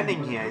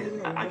returning here,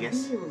 Island I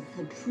guess. reveals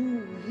the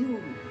true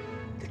you.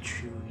 The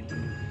true you.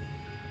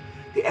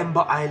 The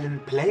Ember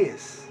Island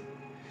players.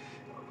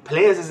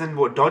 Players as in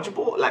what,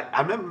 dodgeball? Like,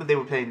 I remember they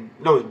were playing,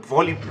 not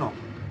dodgeball,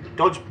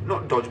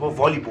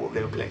 volleyball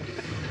they were playing.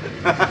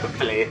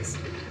 Players.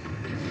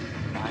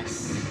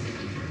 Nice.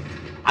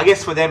 I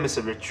guess for them it's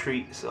a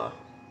retreat, so.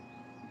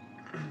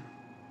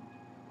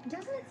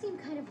 Doesn't it seem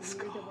kind of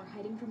weird that we're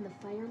hiding from the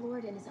Fire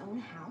Lord in his own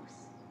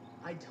house?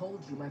 I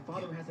told you, my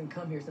father hasn't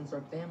come here since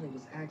our family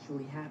was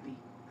actually happy.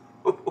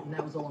 And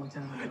that was a long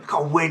time ago. Look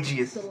how wedgy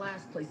It's is. the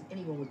last place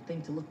anyone would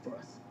think to look for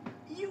us.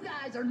 You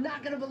guys are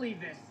not gonna believe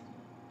this.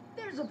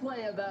 There's a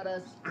play about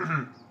us.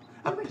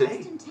 A We were play?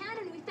 just in town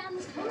and we found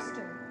this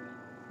poster.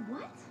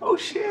 What? Oh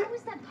shit. How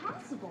is that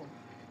possible?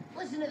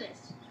 Listen to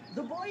this.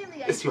 The Boy in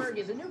the It's your- Iceberg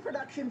is a new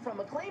production from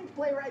acclaimed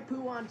playwright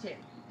Pooh On Tin,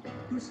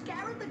 who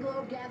scoured the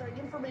globe gathering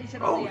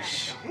information on Oh, the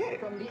Avatar, shit.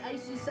 from the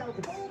icy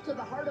South Pole to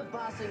the heart of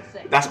Ba Sing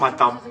Se. That's my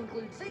thumb. Sources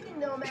include seeking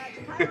nomads,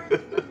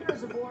 pirates,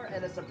 prisoners of war,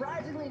 and a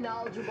surprisingly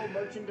knowledgeable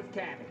merchant of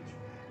cabbage.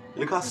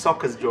 Look how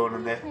Sokka's drawn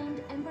on there.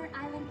 Claimed Ember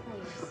Island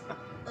players.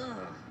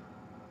 Ugh.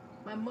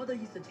 My mother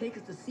used to take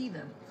us to see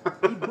them.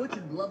 We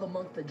butchered Love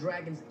Amongst the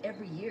Dragons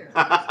every year.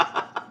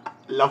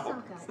 Love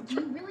Sokka, do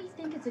you really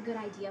think it's a good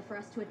idea for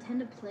us to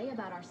attend a play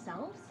about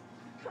ourselves?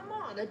 Come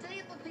on, a day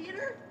at the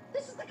theater?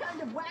 This is the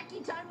kind of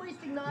wacky,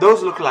 time-wasting nonsense.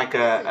 Those look like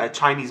a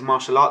Chinese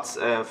martial arts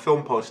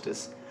film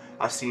posters.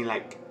 I've seen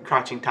like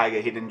Crouching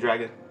Tiger, Hidden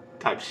Dragon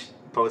type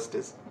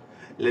posters.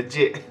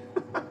 Legit.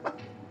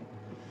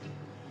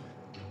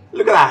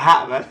 Look at that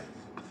hat, man.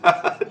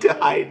 To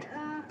hide.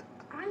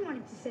 I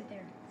wanted to sit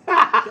there.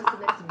 Just sit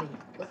next to me.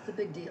 What's the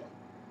big deal?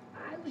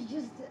 I was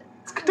just.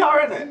 It's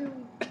Katara, isn't it?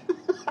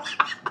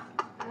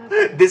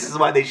 This is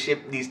why they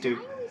ship these two.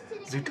 I always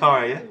sit in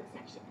Zutara, the yeah? food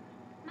section.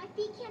 My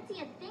feet can't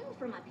see a thing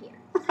from up here.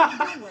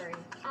 Don't worry,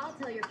 I'll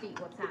tell your feet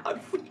what's I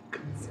happening.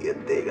 freaking see a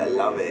thing. I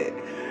love it.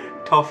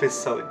 Toph is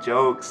so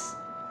jokes.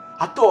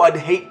 I thought I'd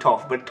hate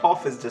Toph, but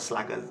Toph is just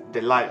like a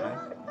delight, man.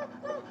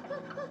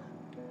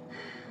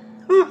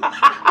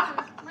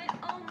 My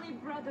only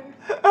brother.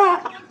 We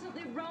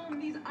constantly roam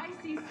these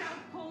icy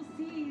South Pole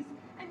seas,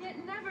 and yet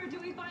never do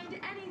we find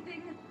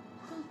anything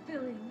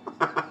fulfilling.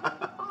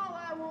 All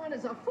I want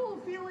is a full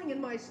feeling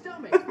in my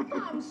stomach.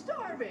 I'm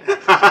starving.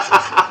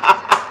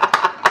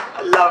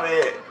 I love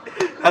it.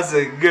 That's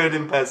a good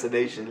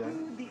impersonation, man.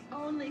 Food, the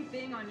only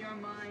thing on your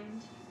mind.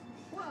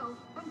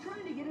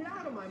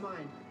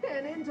 mind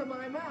and into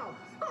my mouth.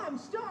 I'm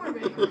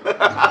starving.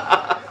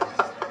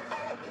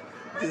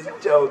 These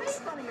jokes.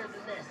 Funnier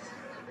than this.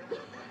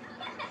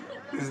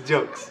 These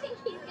jokes. I think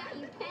he's got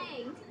you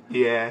pegged.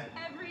 Yeah.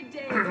 Every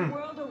day the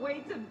world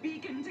awaits a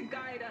beacon to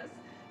guide us,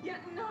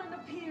 yet none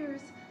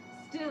appears.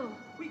 Still,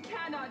 we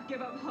cannot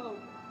give up hope,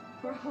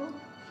 for hope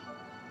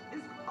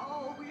is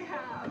all we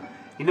have.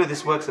 You know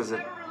this works as a...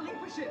 Never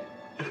relinquish it,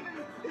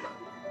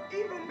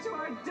 even to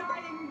our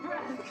dying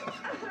breath.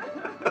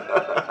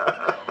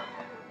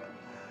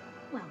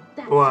 Well,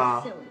 that's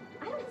Wow. just silly.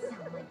 I don't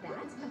sound like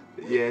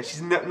that. Yeah,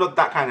 she's not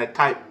that kind of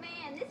type.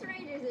 Man, this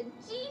Ranger's a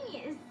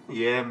genius.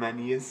 Yeah, man,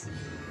 he is.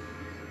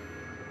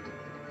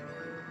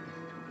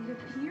 It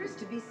appears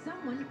to be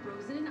someone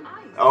frozen in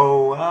ice.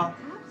 Oh, wow.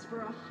 Perhaps for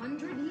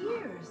 100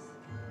 years.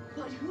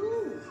 But who?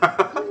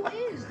 Who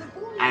is the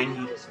boy in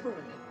Angie. the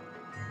iceberg?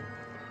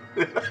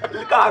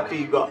 Look how happy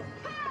you got.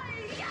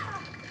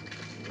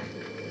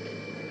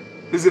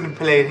 Who's gonna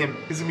play him?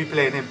 Who's gonna be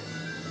playing him?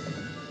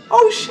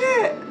 Oh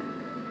shit!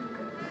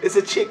 It's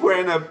a chick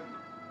wearing a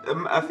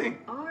thing.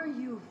 Are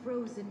you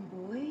frozen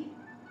boy?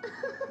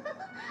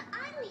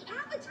 I'm the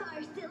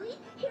Avatar, silly.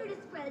 Here to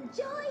spread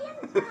joy and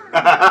fun.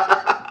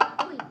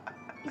 Wait,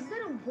 is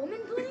that a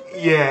woman playing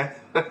this? Yeah.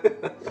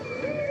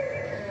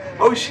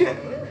 Oh shit!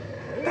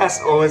 That's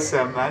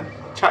awesome, man.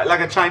 Like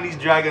a Chinese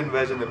dragon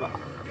version of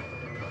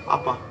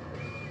Appa.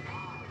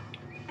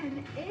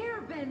 An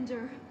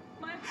airbender.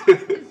 My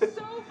heart is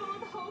so full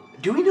of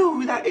hope. Do we know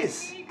who that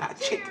is? That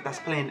chick that's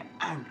playing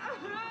Ang?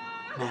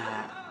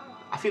 Nah.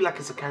 I feel like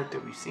it's a character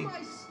we've seen.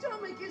 My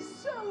stomach is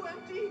so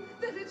empty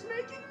that it's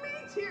making me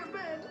tear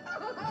bend.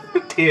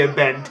 Tear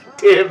bend.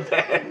 Tear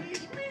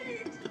bend.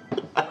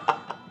 But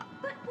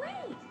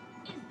wait,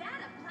 is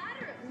that a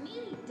platter of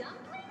meaty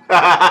dumplings?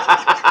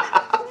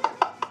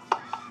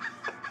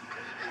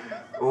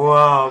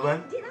 Wow,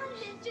 man. Did I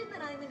mention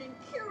that I'm an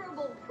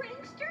incurable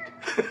prankster?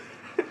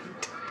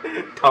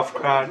 Tough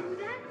crowd. Do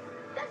that?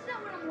 That's not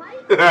what I'm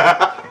like. I'm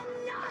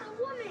not a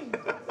woman.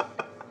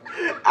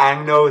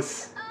 Ang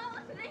knows. Oh,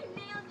 they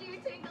nailed you,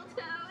 Twinkle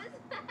Toes.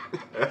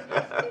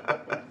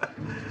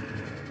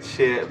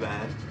 Shit,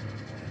 man.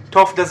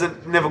 Tough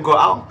doesn't never go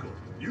out.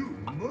 You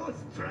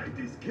must try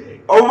this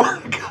cake. Oh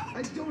my god.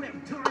 I don't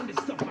have time to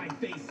stuff my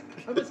face.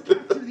 I must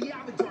capture the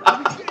avatar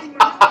and be getting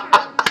my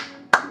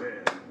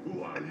order. Well,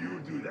 while you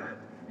do that,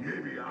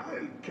 maybe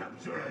I'll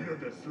capture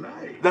another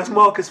slide. That's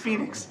Marcus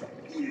Phoenix.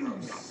 You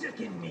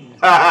sicken me.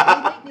 You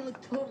make me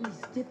look totally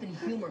stiff and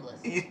humorless.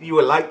 You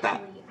were like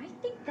that. I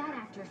think that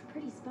actor's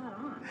pretty spot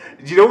on.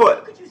 Do you know How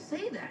what? could you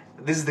say that?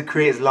 This is the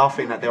creators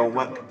laughing at their own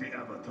work. About the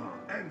avatar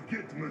and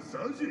get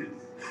massages.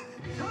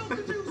 How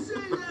could you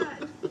say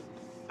that?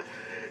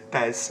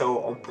 That is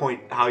so on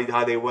point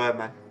how they were,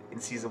 man, in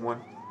season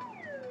 1.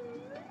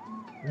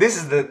 This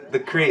is the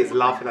creators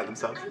laughing at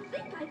themselves. I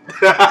think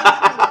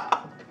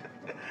I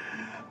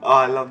Oh,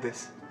 I love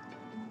this.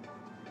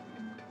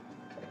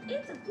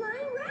 It's a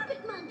flying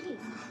rabbit monkey.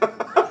 I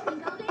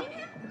think I'll name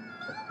him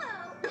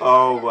Momo.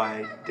 Oh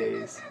my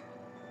days.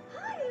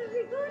 Hi,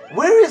 everybody.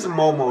 Where is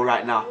Momo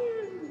right now?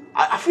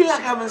 I feel like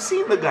I haven't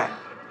seen the guy.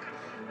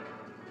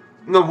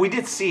 No, we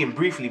did see him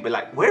briefly, but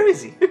like, where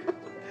is he?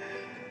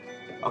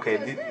 Okay.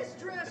 Does this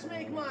dress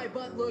make my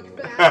butt look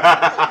fat?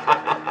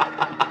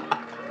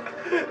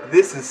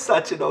 This is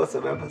such an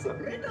awesome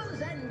episode.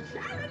 Riddles and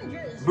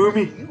challenges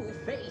Boomy. you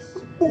face.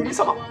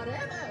 Boomy-sama.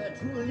 Whatever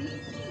to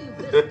leave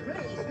this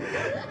place.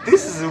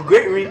 This is a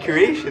great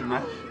recreation,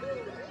 man.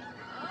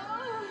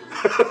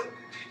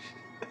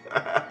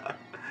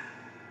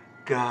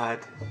 God.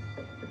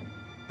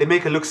 They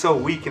make her look so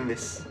weak in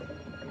this.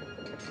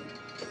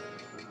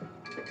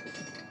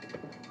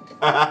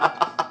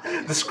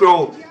 The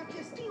scroll. You have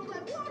to steal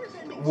that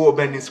waterbending.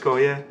 Waterbending scroll,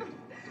 yeah.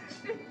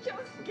 It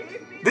just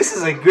gave me. This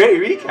is a great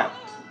recap.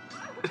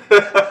 The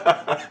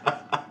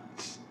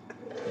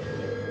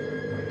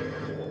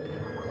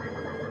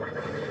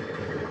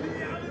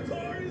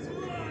avatar is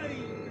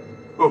mine.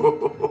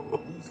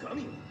 Who's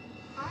coming?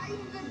 I'm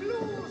the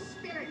blue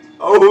spirit.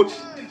 Oh,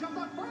 Judge of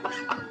the Fire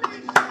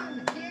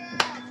Nation. Here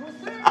at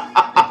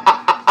Versailles.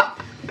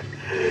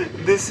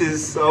 this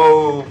is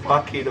so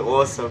fucking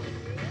awesome.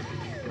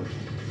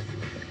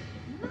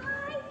 My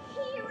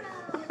hero.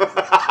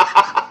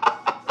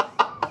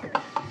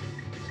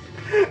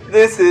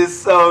 This is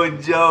so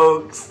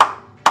jokes.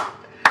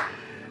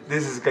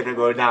 This is gonna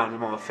go down in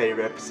one of my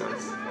favorite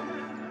episodes.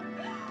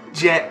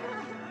 Jet,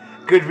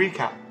 good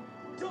recap.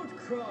 Don't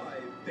cry,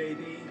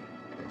 baby.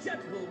 Jet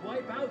will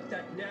wipe out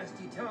that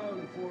nasty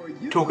town for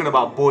you. Talking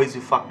about boys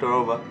who fucked her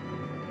over.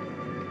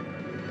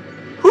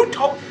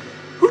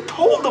 Who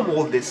told them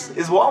all this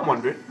is what I'm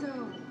wondering.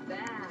 So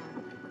bad.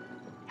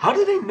 How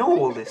do they know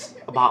all this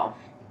about him?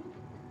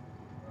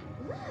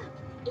 Look,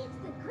 it's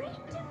the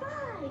Great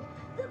Divide,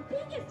 the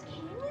biggest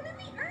canyon in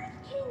the Earth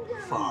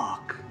Kingdom.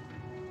 Fuck.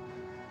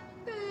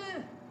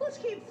 Let's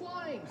keep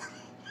flying.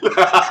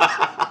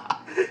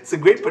 It's a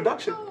great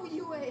production. No,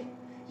 Yue.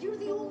 You're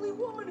the only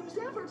woman who's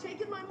ever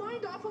taken my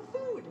mind off of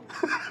food.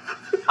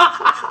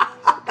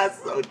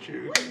 That's so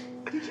true.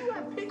 Did you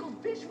have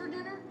pickled fish for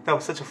dinner? That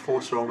was such a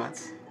forced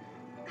romance.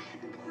 I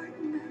have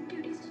important moon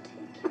duties to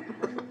take care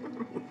of. And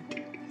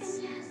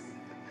yes,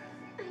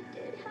 I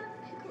did have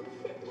pickled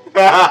fish. You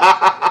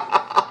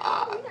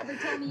never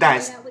told me you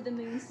That's- made out with the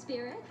moon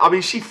spirit. I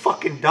mean, she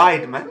fucking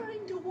died, man.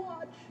 Trying to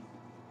watch.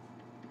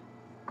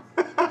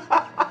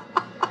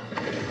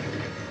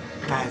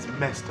 That is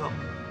messed up.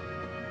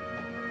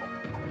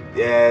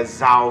 Yeah,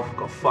 Zhao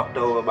got fucked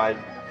over by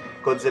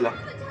Godzilla.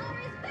 Avatar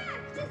is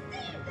back to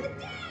save the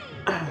day!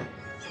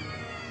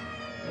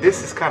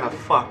 This is kind of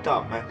fucked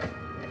up, man.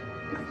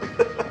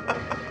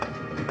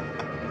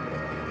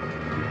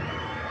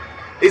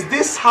 Is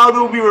this how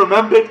they'll be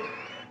remembered?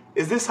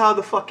 Is this how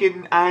the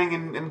fucking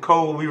Aang and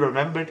Ko will be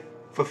remembered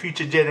for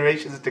future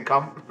generations to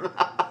come?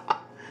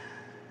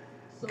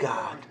 So God.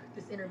 far,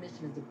 this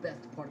intermission is the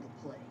best part of the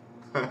play.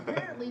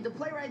 Apparently, the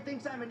playwright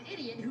thinks I'm an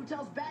idiot who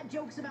tells bad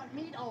jokes about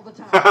meat all the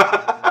time.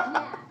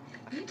 Yeah,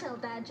 you tell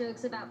bad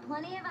jokes about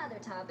plenty of other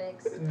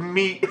topics.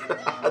 Me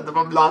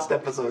from last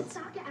episodes.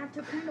 Sokka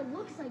actor kinda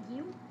looks like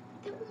you.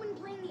 That woman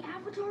playing the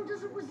Avatar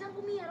doesn't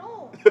resemble me at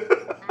all. I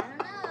don't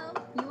know.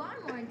 You are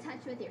more in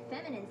touch with your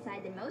feminine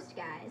side than most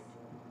guys.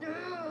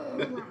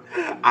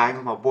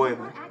 Aang, my boy, They're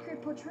man. not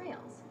accurate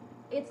portrayals.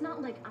 It's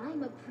not like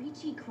I'm a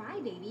preachy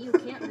crybaby who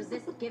can't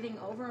resist giving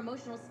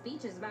over-emotional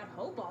speeches about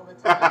hope all the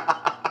time.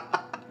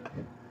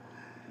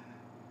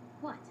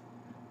 What?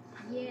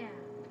 Yeah,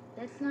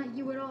 that's not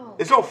you at all.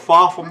 It's not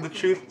far from the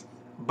truth,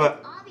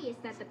 but Obvious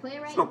that the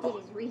playwright It's not- did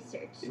his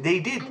research. they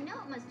did. I know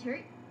it must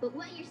hurt, but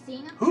what you're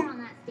seeing up Who? there on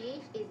that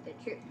stage is the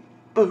truth.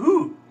 But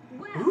who?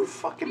 Well, Who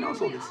fucking here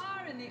knows all we this?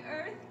 are in the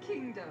Earth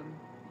Kingdom.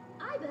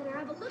 I better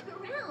have a look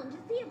around to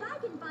see if I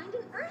can find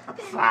an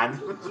earthbender Fan.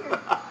 teacher.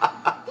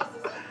 This is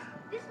it.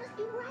 This must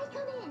be where I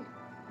come in.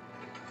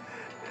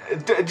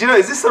 Do you know,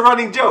 is this a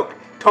running joke?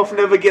 Toph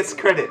never gets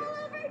credit. All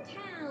over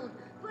town,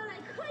 but I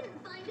couldn't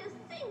find a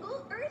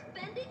single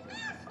earthbending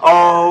master.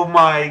 Oh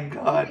my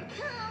god.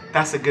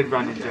 That's a good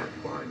running You joke.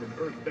 can't find an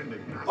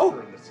earthbending master Oh.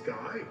 in the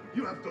sky.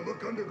 You have to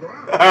look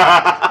underground.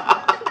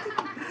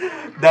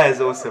 That is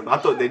awesome. I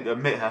thought they'd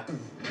admit her.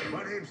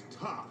 My name's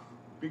Tough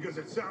because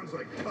it sounds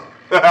like tough.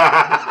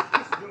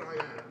 That's what I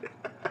am. Wait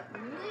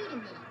a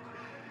minute.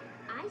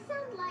 I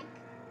sound like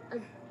a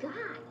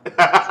guy. A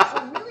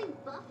really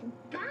buff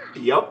guy.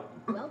 Yup.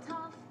 Well,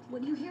 Toph,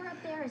 what you hear up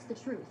there is the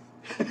truth.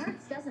 It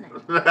hurts, doesn't it? Are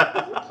you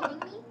kidding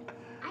me?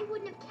 I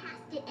wouldn't have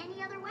cast it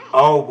any other way.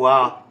 Oh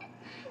wow.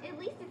 At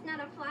least it's not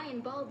a flying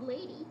bald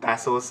lady.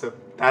 That's awesome.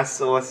 That's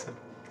awesome.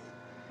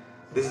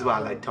 This is why I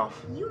like Toph.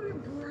 You're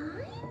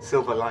blind?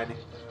 Silver lining.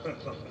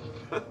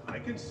 I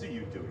can see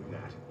you doing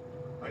that.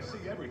 I see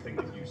everything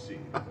that you see,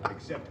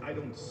 except I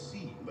don't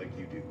see like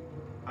you do.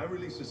 I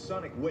release a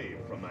sonic wave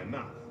from my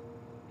mouth.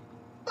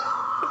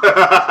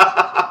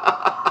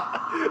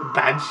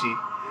 Banshee.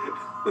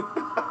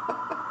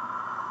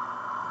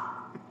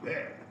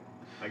 There.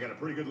 I got a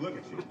pretty good look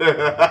at you.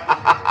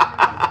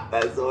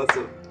 That is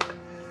awesome.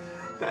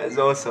 That is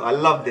awesome. I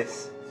love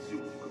this.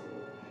 Zuko,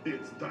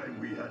 it's time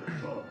we had a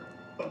talk.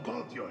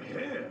 About your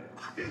hair.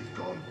 It's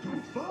gone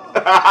too far.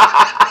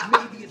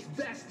 Maybe it's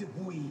best if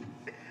we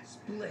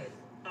split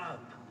up.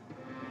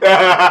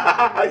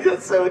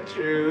 You're so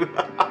true.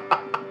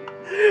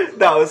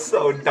 That was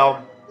so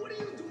dumb. What are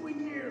you doing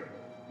here?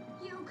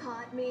 You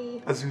caught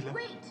me. Azula.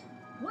 Wait,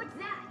 what's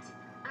that?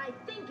 I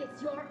think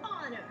it's your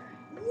honor.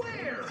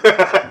 Where?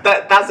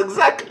 That's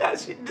exactly how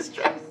she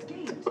distracted.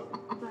 Escaped, but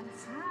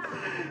how?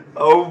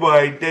 Oh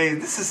my days,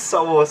 this is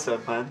so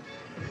awesome, man.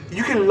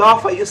 You can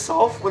laugh at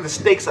yourself when the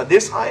stakes are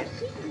this high. If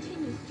he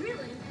continues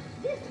drilling,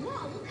 this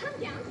wall will come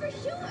down for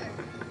sure.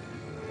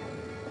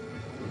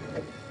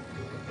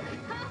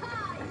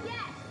 Ha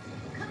yes!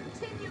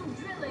 Continue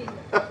drilling.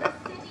 The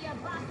city of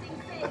Ba Sing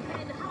Se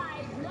can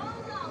hide no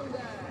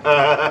longer.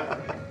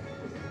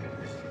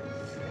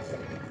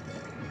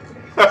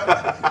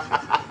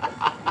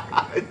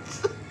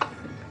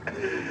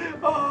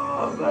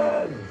 Oh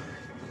man.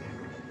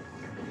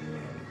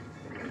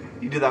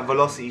 You did that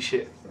velocity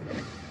shit.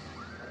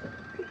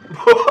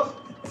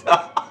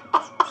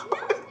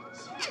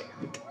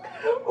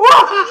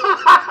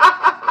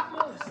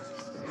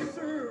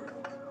 Sir,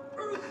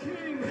 Earth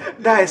King.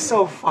 That is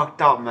so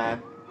fucked up,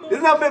 man.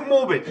 Isn't that a bit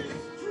morbid?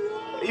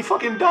 He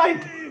fucking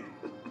died.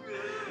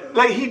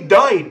 Like, he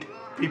died.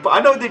 People, I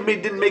know they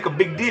didn't make a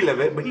big deal of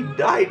it, but he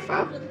died,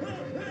 fam.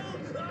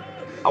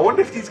 I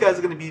wonder if these guys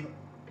are gonna be.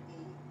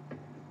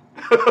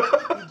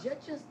 Did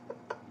Jet just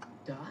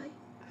die?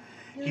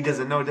 He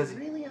doesn't know, does he?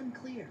 It's really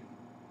unclear.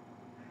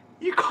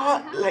 You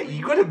can't, like,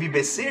 you gotta be a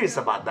bit serious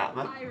about that,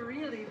 man. I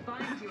really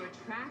find you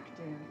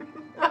attractive.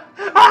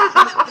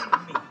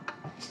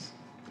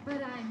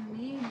 But I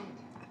mean it.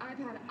 I've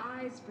had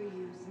eyes for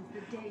you since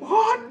the day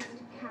What? you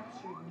first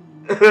captured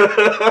me.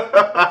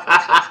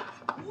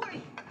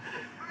 Wait,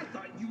 I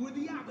thought you were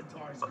the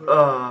Avatar's girl.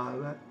 Oh,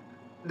 man.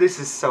 This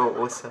is so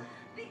awesome.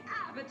 The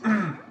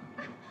Avatar?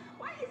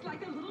 Why, he's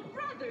like a little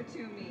brother to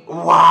me.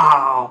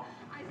 Wow.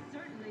 I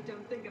certainly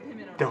don't think of him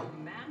in a Don't.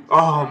 romantic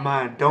Oh, way.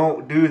 man,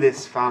 don't do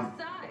this, fam.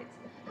 Besides,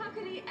 how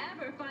could he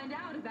ever find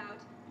out about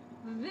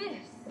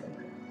this?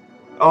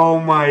 Oh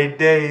my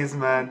days,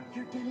 man.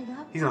 You're getting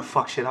up? He's gonna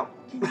fuck shit up.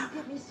 Can you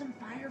get me some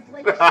fire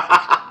flakes?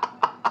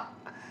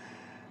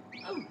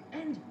 Oh,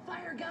 and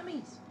fire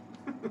gummies.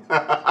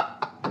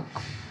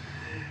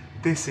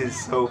 This is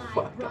so My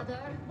fucked up. brother,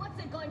 what's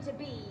it going to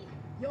be?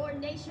 Your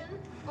nation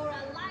or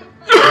a life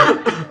of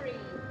treachery?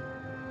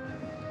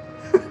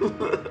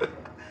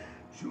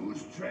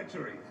 Choose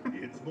treachery.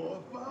 It's more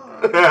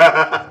fun.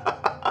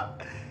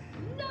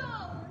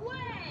 No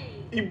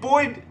way! You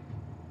boyd.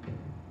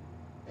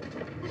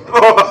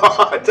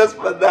 Oh, just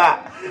for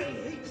that. I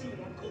hate you,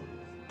 Uncle.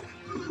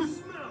 You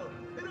smell,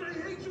 and I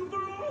hate you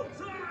for all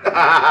time.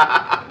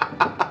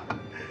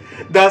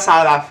 That's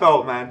how that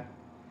felt, man.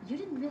 You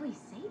didn't really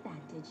say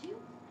that, did you?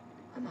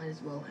 I might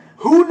as well have.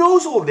 Who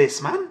knows all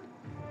this, man?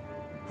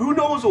 Who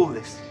knows all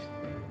this?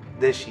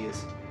 There she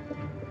is.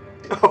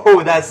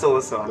 Oh, that's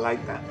awesome. I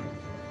like that.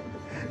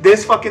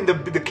 There's fucking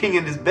the king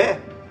and his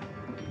bear.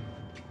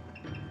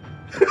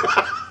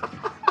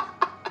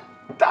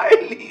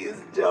 Tylee's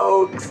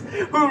jokes.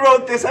 Who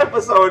wrote this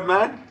episode,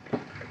 man?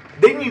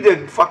 They need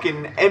a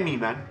fucking Emmy,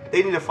 man.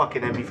 They need a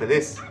fucking Emmy for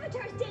this.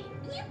 Avatar's Day!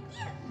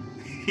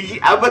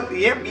 Yep,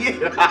 Yep.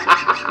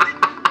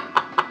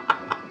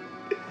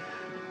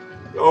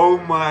 Oh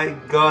my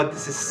god,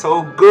 this is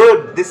so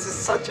good. This is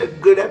such a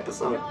good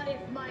episode. Not if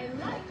my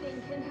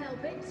lightning can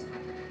help it.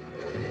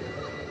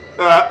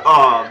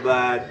 Oh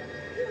man.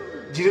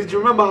 Do you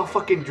remember how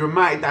fucking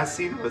dramatic that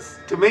scene was?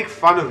 To make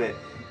fun of it.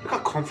 Look how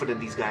confident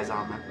these guys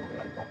are, man.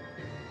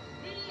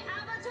 The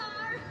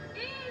Avatar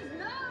is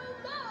no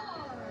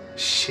more!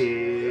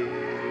 Shit.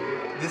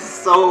 This is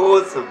so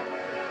awesome.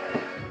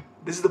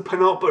 This is the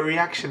penultimate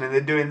reaction and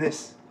they're doing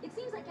this. It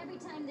seems like every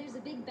time there's a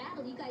big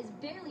battle, you guys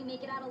barely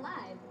make it out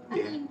alive. I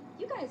Yeah. mean,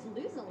 you guys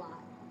lose a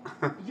lot.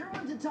 You're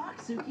on to talk,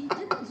 Suki.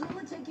 Didn't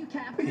Zula take you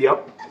captive?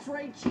 Yep. That's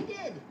right, she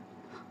did.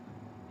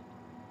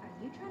 Are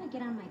you trying to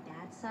get on my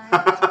dad's side?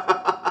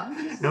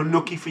 No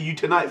nookie for you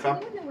tonight, Does fam.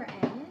 anyone know where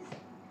Aang is?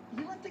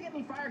 You left to get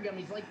me fire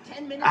gummies like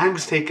 10 minutes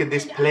Aang's ago, taking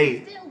this and I'm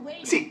play. still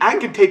waiting. See,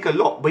 Aang can take a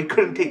lot, but he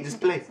couldn't take this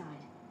play.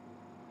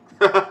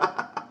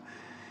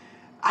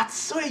 I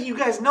swear you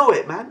guys know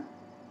it, man.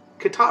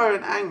 Katara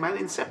and Aang, man,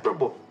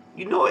 inseparable.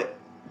 You know it.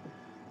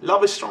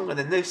 Love is stronger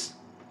than this.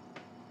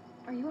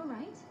 Are you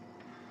alright?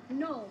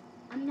 No,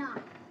 I'm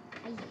not.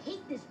 I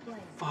hate this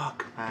place.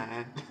 Fuck,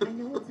 man. I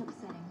know it's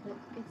upsetting, but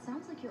it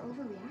sounds like you're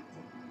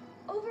overreacting.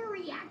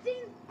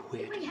 Overreacting?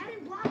 Weird. If I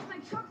hadn't blocked my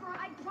chakra,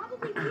 I'd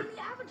probably be in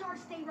the Avatar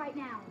state right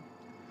now.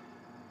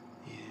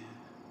 Yeah.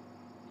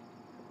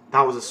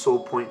 That was a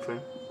sore point for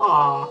him.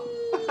 Aww.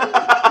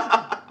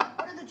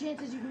 What are the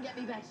chances you can get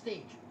me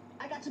backstage?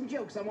 I got some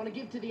jokes I want to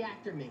give to the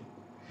actor me.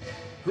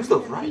 Who's the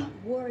An writer? elite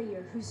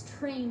warrior who's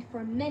trained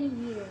for many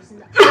years in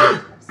the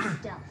art of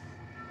stealth.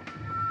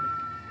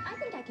 I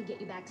think I could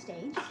get you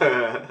backstage.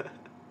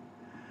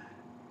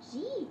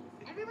 Jeez,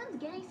 everyone's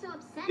getting so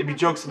upset. It'd be about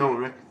jokes the no one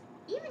characters.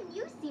 Even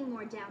you seem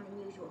more down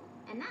than usual,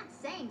 and that's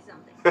saying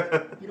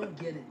something. You don't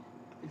get it.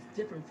 It's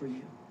different for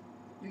you.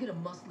 You get a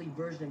muscly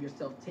version of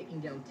yourself taking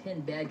down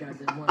 10 bad guys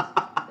at once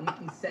and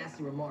making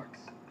sassy remarks.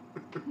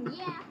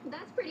 Yeah,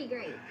 that's pretty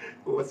great.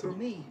 What's For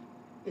me,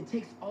 it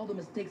takes all the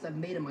mistakes I've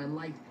made in my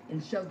life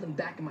and shoves them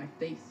back in my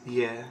face.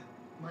 Yeah.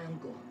 My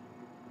uncle,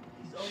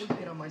 he's always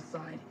been on my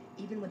side,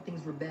 even when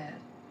things were bad.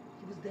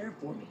 He was there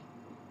for me.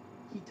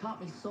 He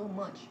taught me so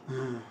much.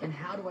 And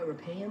how do I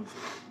repay him?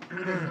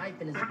 With a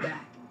knife in his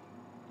back.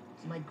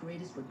 It's my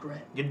greatest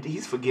regret.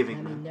 He's I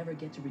forgiving, may man. never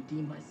get to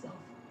redeem myself.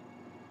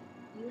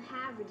 You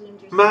have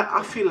redeemed yourself. Man,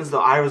 I feel as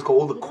though Iroh's got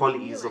all the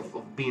qualities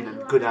of being a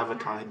good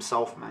avatar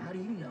himself, How man. do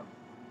you know?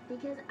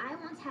 Because I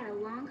once had a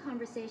long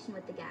conversation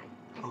with the guy,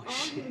 and Oh, all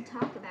he shit. would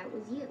talk about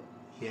was you.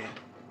 Yeah.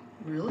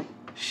 Really?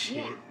 Shit.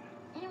 Yeah,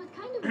 and it was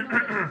kind of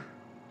annoying,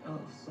 Oh,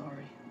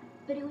 sorry.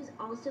 but it was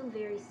also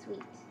very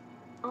sweet.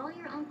 All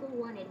your uncle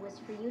wanted was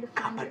for you to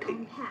find your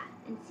own path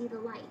and see the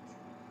light.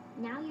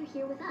 Now you're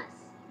here with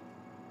us.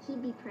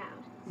 He'd be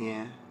proud.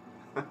 Yeah.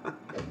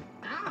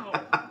 Ow!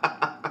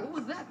 What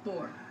was that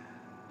for?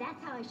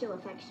 That's how I show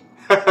affection.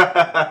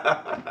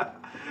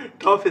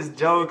 Toph is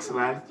jokes,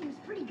 man. Costume's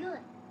pretty good,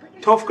 but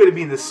you're Toph could have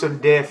been the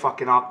Sundare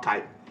fucking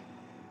archetype.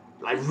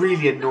 Like,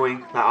 really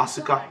annoying, like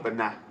Asuka, but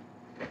nah.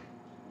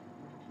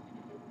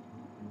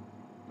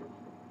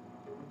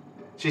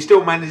 She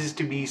still manages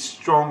to be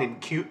strong and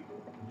cute.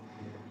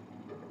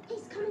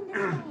 He's coming this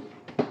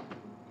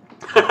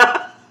way.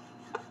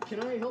 Can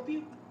I help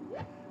you?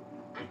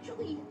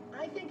 Actually,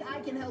 I think I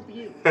can help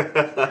you. I'm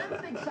a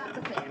big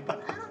soccer fan,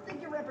 but I don't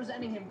think you're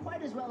representing him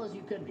quite as well as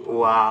you could be.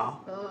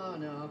 Wow. Oh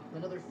no,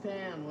 another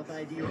fan with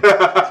ideas.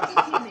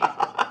 Excuse me.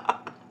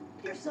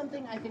 Here's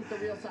something I think the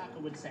real Sokka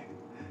would say.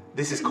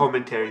 This is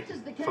commentary What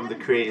does the from the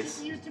cabbage creators.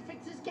 merchant use to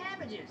fix his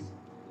cabbages?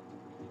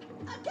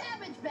 A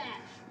cabbage patch.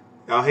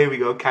 Oh, here we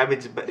go.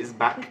 Cabbage is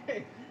back.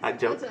 Hey, That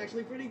joke. that's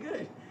actually pretty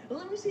good. Well,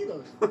 let me see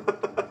those.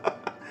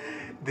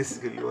 This is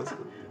gonna be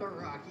awesome. A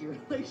rocky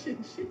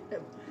relationship.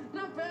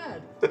 Not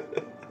bad.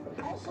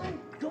 Also,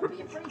 don't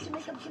be afraid to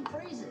make up some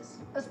phrases,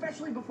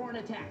 especially before an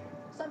attack.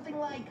 Something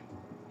like,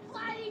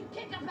 "Flying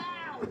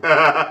kick-a-bow." Who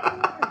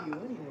are you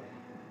anyway?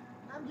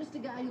 I'm I'm just a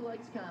guy who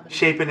likes comedy.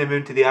 Shaping them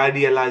into the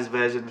idealized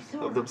version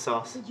of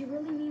themselves. Did you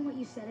really mean what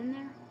you said in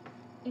there?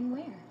 In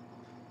where?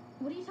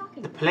 What are you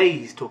talking The about? play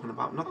he's talking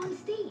about, not On the...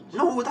 stage.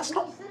 No, that's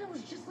Well, not... you said I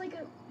was just like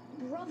a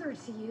brother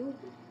to you.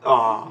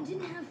 Aw. You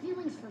didn't have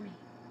feelings for me.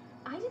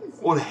 I didn't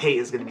say All the that.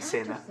 haters gonna An be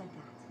saying actor that. said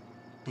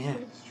that. Yeah.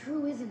 But it's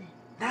true, isn't it?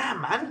 Nah,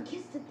 man. We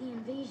kissed at the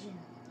invasion,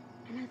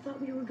 and I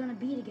thought we were gonna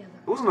be together.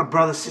 It wasn't a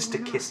brother-sister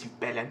kiss, you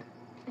bellend.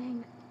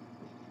 Bang.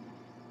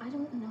 I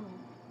don't know.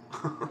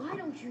 Why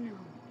don't you know?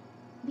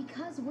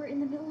 Because we're in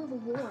the middle of a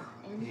war,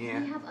 and Yeah.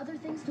 we have other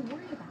things to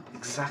worry about.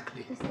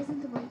 Exactly. This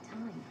isn't the right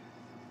time.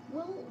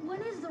 Well,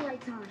 when is the right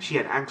time? She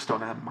had angst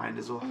on her mind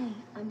as well. Hey,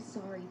 I'm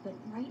sorry, but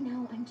right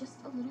now I'm just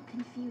a little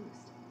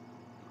confused.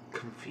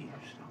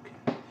 Confused,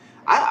 okay.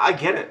 I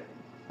get it.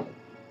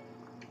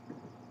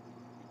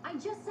 I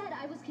just said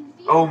I was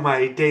confused. Oh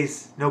my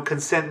days. No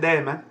consent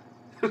there, man.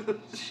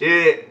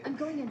 Shit. I'm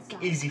going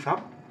inside. Easy,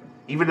 fam.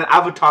 Even an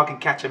avatar can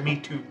catch a Me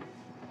Too.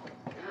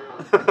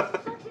 Such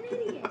an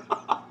idiot.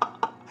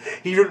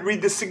 He didn't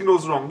read the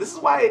signals wrong. This is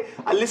why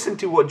I listen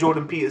to what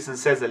Jordan Peterson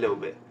says a little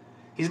bit.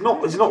 He's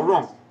not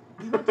wrong.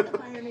 You went to the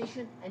Fire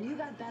Nation, and you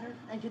got better,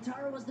 and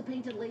Katara was the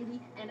painted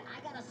lady, and I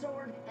got a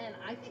sword, and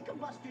I think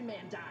Combustion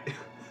Man died.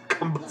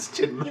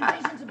 Combustion The Man.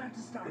 invasion's about to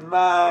start.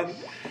 Man.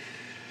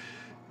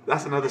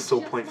 That's another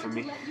sore point for I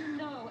me. just want to let you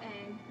know,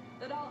 Aang,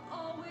 that I'll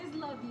always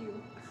love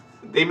you.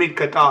 They made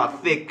Qatar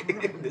thick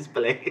in this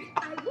play.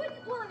 I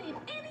wouldn't want it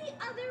any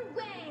other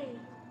way.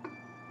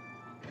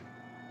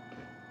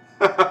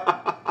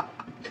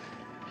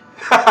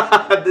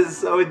 This is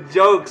so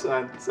jokes,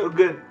 man. So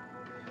good.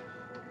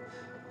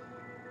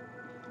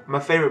 My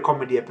favorite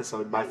comedy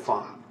episode by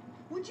far.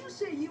 Would you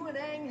say you and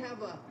Aang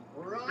have a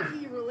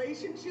rocky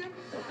relationship?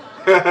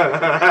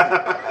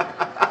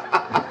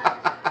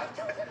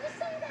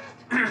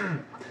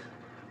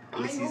 At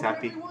least he's I hope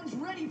happy. everyone's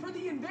ready for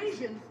the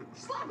invasion.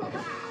 Slap a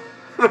pow!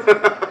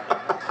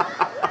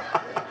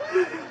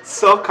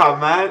 Sokka,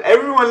 man.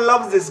 Everyone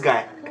loves this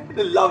guy.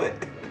 They love it.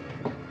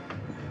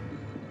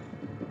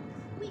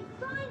 We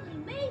finally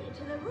made it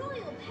to the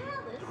royal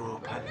palace. The royal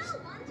but palace. no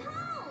one's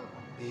home.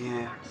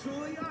 Yeah.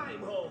 Actually, I'm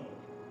home,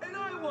 and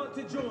I want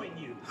to join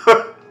you.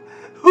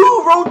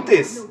 Who wrote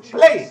this No choice.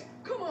 play?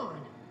 Come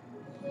on.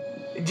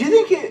 Do you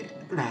think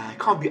it... Nah, it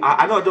can't be...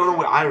 I don't know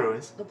where Iroh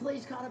is. The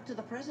play's caught up to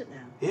the present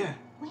now. Yeah.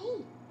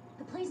 Wait,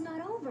 the play's not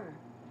over.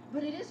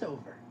 But it is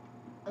over.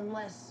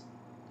 Unless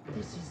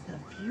this is the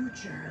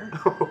future.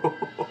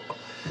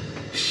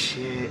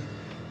 Shit.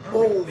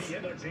 Oh, The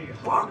energy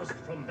fuck. harnessed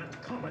from that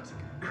comet.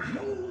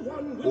 No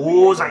one will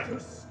Oh, be Zai. able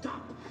to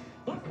stop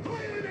the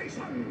Fire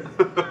Nation.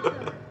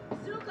 Father,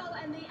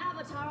 Zuko and the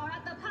Avatar are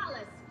at the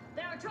palace.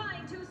 They're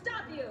trying to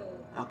stop you.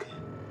 Okay.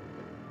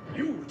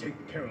 You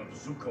take care of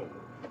Zuko.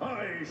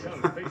 I shall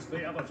face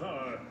the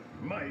Avatar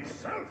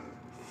myself.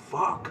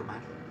 Fuck,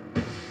 man.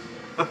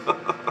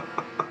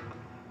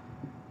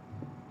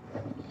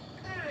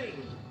 Hey,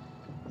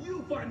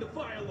 you find the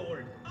Fire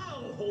Lord.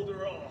 I'll hold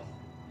her off.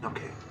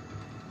 Okay.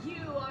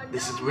 You are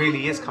This no is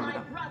really is longer coming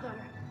my up. brother.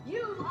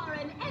 You are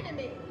an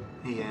enemy.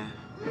 Yeah.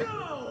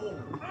 No,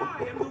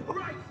 I am the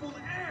rightful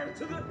heir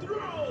to the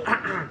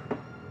throne.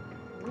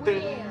 We'll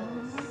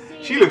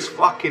see. She looks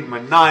fucking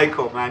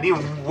maniacal, man.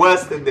 Even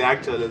worse than the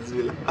actual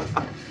Azula.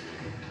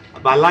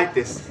 But I like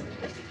this.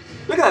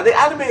 Look at that. They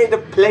animated the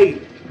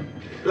play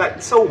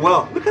like so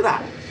well. Look at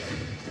that.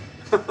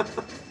 Look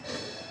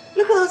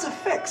at those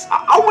effects.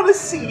 I want to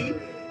see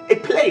a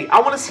play. I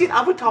want to see an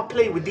Avatar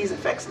play with these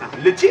effects now.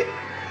 Legit.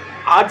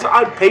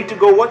 I'd pay to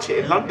go watch it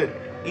in London,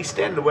 East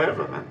End, or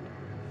wherever, man.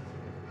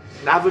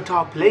 An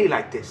Avatar play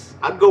like this.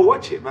 I'd go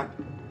watch it, man.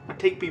 I'd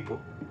take people.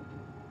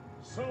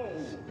 So,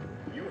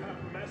 you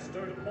have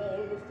mastered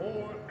all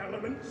 4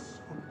 elements?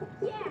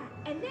 Yeah,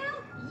 and now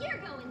you're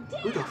going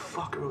down. Who the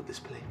fuck wrote this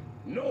play?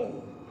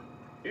 No,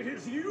 it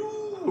is you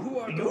who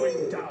are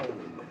going down.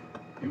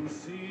 You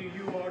see,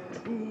 you are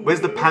too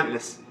Where's the late.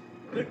 pantless?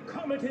 The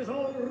comet is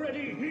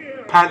already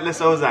here. Pantless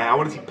Ozai. I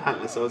want to see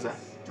Pantless Ozai.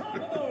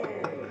 Unstoppable.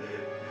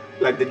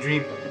 Like the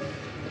dream.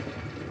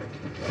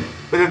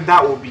 But then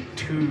that would be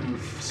too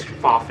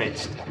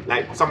far-fetched.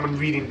 Like someone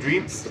reading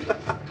dreams.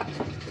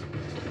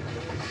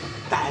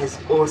 That is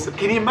awesome.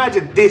 Can you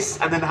imagine this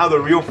and then how the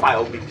real fight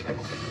will be?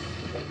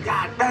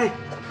 God dang.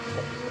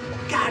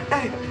 God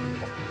dang.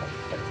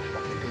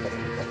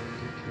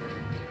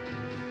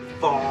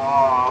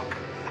 Fuck.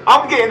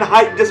 I'm getting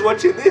hyped just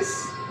watching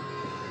this.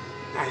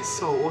 That is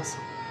so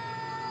awesome.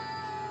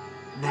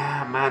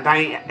 Nah, man, that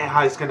ain't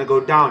how it's gonna go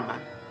down, man.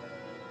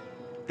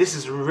 This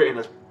is written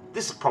as...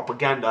 This is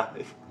propaganda.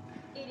 It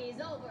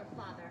is over,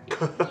 Father.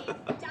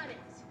 We've done it.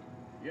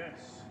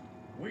 Yes,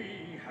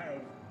 we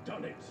have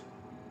done it.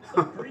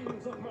 The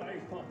dreams of my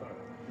father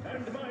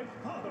and my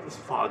father's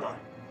Father.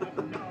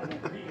 have now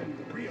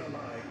been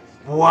realized.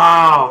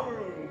 Wow. The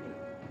world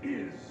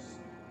is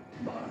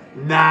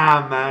mine.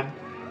 Nah, man.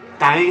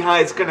 That ain't how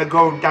it's gonna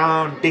go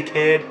down,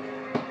 dickhead.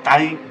 That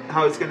ain't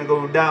how it's gonna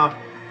go down.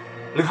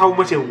 Look how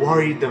much it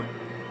worried them.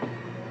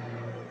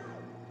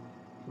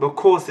 But of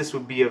course this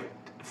would be a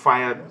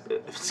fire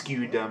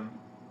skewed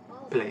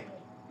play.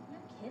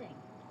 You're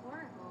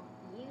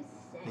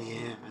Yeah,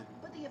 man.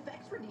 But the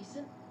effects were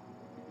decent.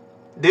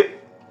 The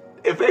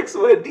effects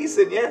were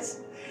decent,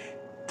 yes.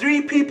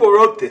 3 people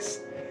wrote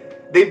this.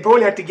 They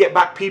probably had to get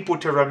back people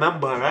to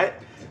remember, right?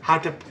 How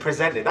to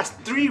present it. That's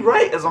 3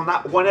 writers on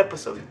that one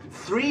episode.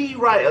 3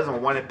 writers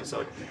on one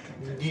episode.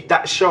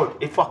 That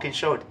showed. It fucking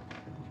showed.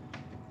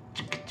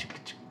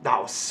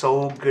 That was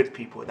so good,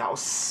 people. That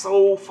was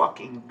so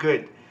fucking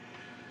good.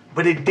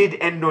 But it did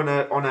end on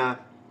a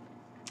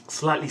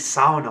slightly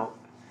sour note.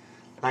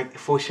 Like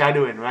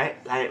foreshadowing,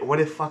 right? Like, what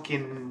if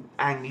fucking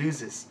Aang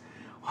loses?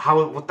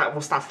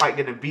 What's that fight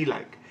gonna be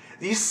like?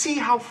 You see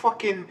how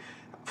fucking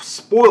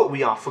spoiled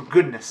we are, for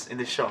goodness, in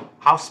the show.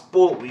 How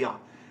spoiled we are.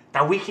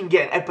 That we can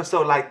get an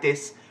episode like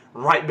this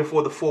right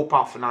before the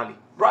 4-part finale.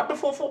 Right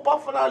before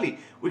 4-part finale.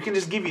 We can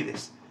just give you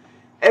this.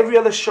 Every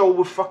other show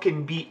would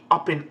fucking be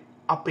up in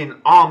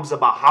arms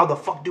about how the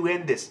fuck do we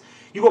end this.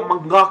 You got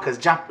mangakas,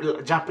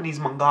 Japanese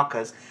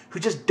mangakas, who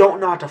just don't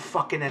know how to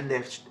fucking end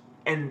their.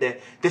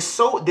 There's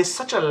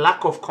such a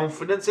lack of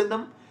confidence in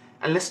them.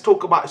 And let's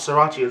talk about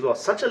Sorachi as well.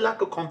 Such a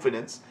lack of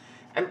confidence.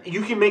 And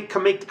you can make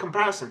the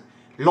comparison.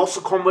 Lots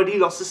of comedy,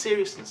 lots of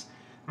seriousness.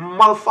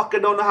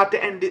 Motherfucker don't know how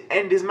to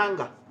end his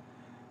manga.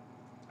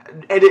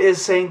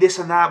 Editors saying this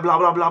and that, blah,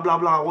 blah, blah, blah,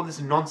 blah, all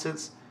this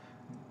nonsense.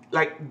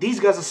 Like, these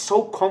guys are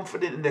so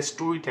confident in their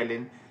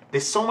storytelling.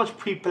 There's so much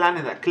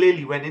pre-planning that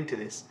clearly went into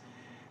this.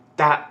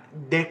 That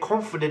they're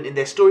confident in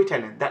their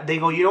storytelling. That they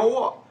go, you know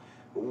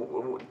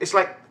what? It's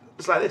like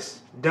this.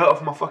 Dirt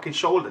off my fucking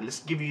shoulder. Let's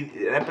give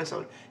you an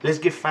episode. Let's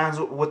give fans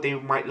what they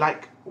might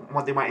like.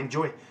 What they might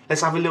enjoy.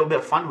 Let's have a little bit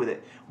of fun with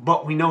it.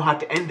 But we know how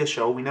to end the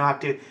show. We know how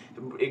to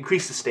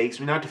increase the stakes.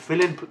 We know how to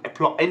fill in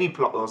any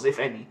plot holes, if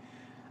any.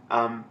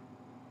 And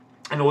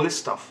all this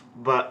stuff.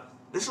 But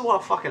this is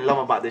what I fucking love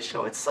about this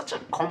show. It's such a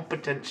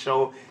competent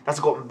show that's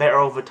gotten better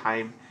over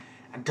time.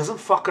 And doesn't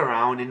fuck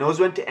around. It knows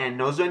when to end.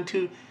 Knows when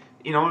to,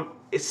 you know,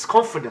 it's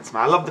confidence,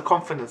 man. I love the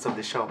confidence of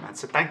the show, man.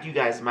 So thank you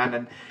guys, man.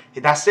 And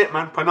that's it,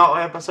 man.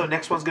 Paranoia episode.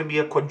 Next one's going to be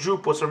a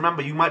quadruple. So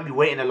remember, you might be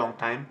waiting a long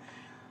time.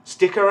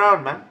 Stick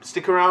around, man.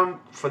 Stick around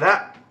for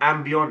that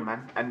and beyond,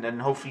 man.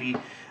 And hopefully,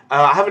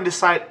 I haven't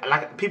decided.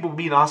 Like, people have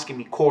been asking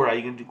me, Korra, are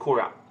you going to do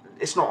Korra?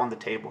 It's not on the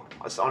table.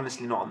 It's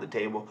honestly not on the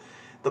table.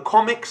 The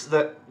comics,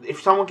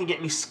 if someone can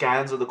get me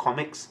scans of the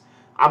comics,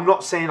 I'm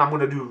not saying I'm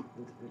going to do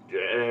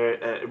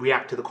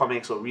react to the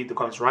comics or read the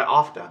comics right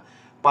after,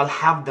 but I'll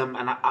have them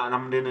and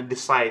I'm going to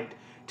decide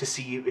to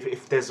see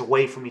if there's a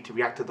way for me to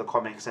react to the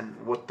comics and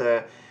what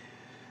the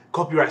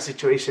copyright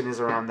situation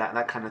is around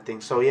that kind of thing.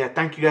 So yeah,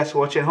 thank you guys for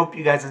watching. Hope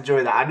you guys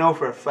enjoy that. I know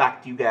for a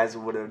fact you guys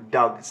would have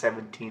dug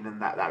 17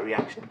 and that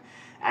reaction.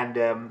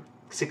 And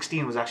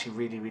 16 was actually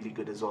really, really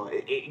good as well.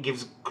 It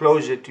gives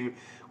closure to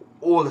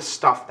all the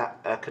stuff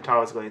that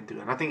Katara's going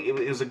through. And I think it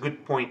was a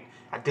good point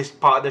at this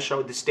part of the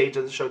show, this stage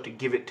of the show, to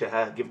give it to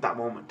her, give that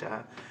moment to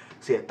her.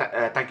 So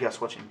yeah, thank you guys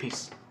for watching.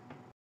 Peace.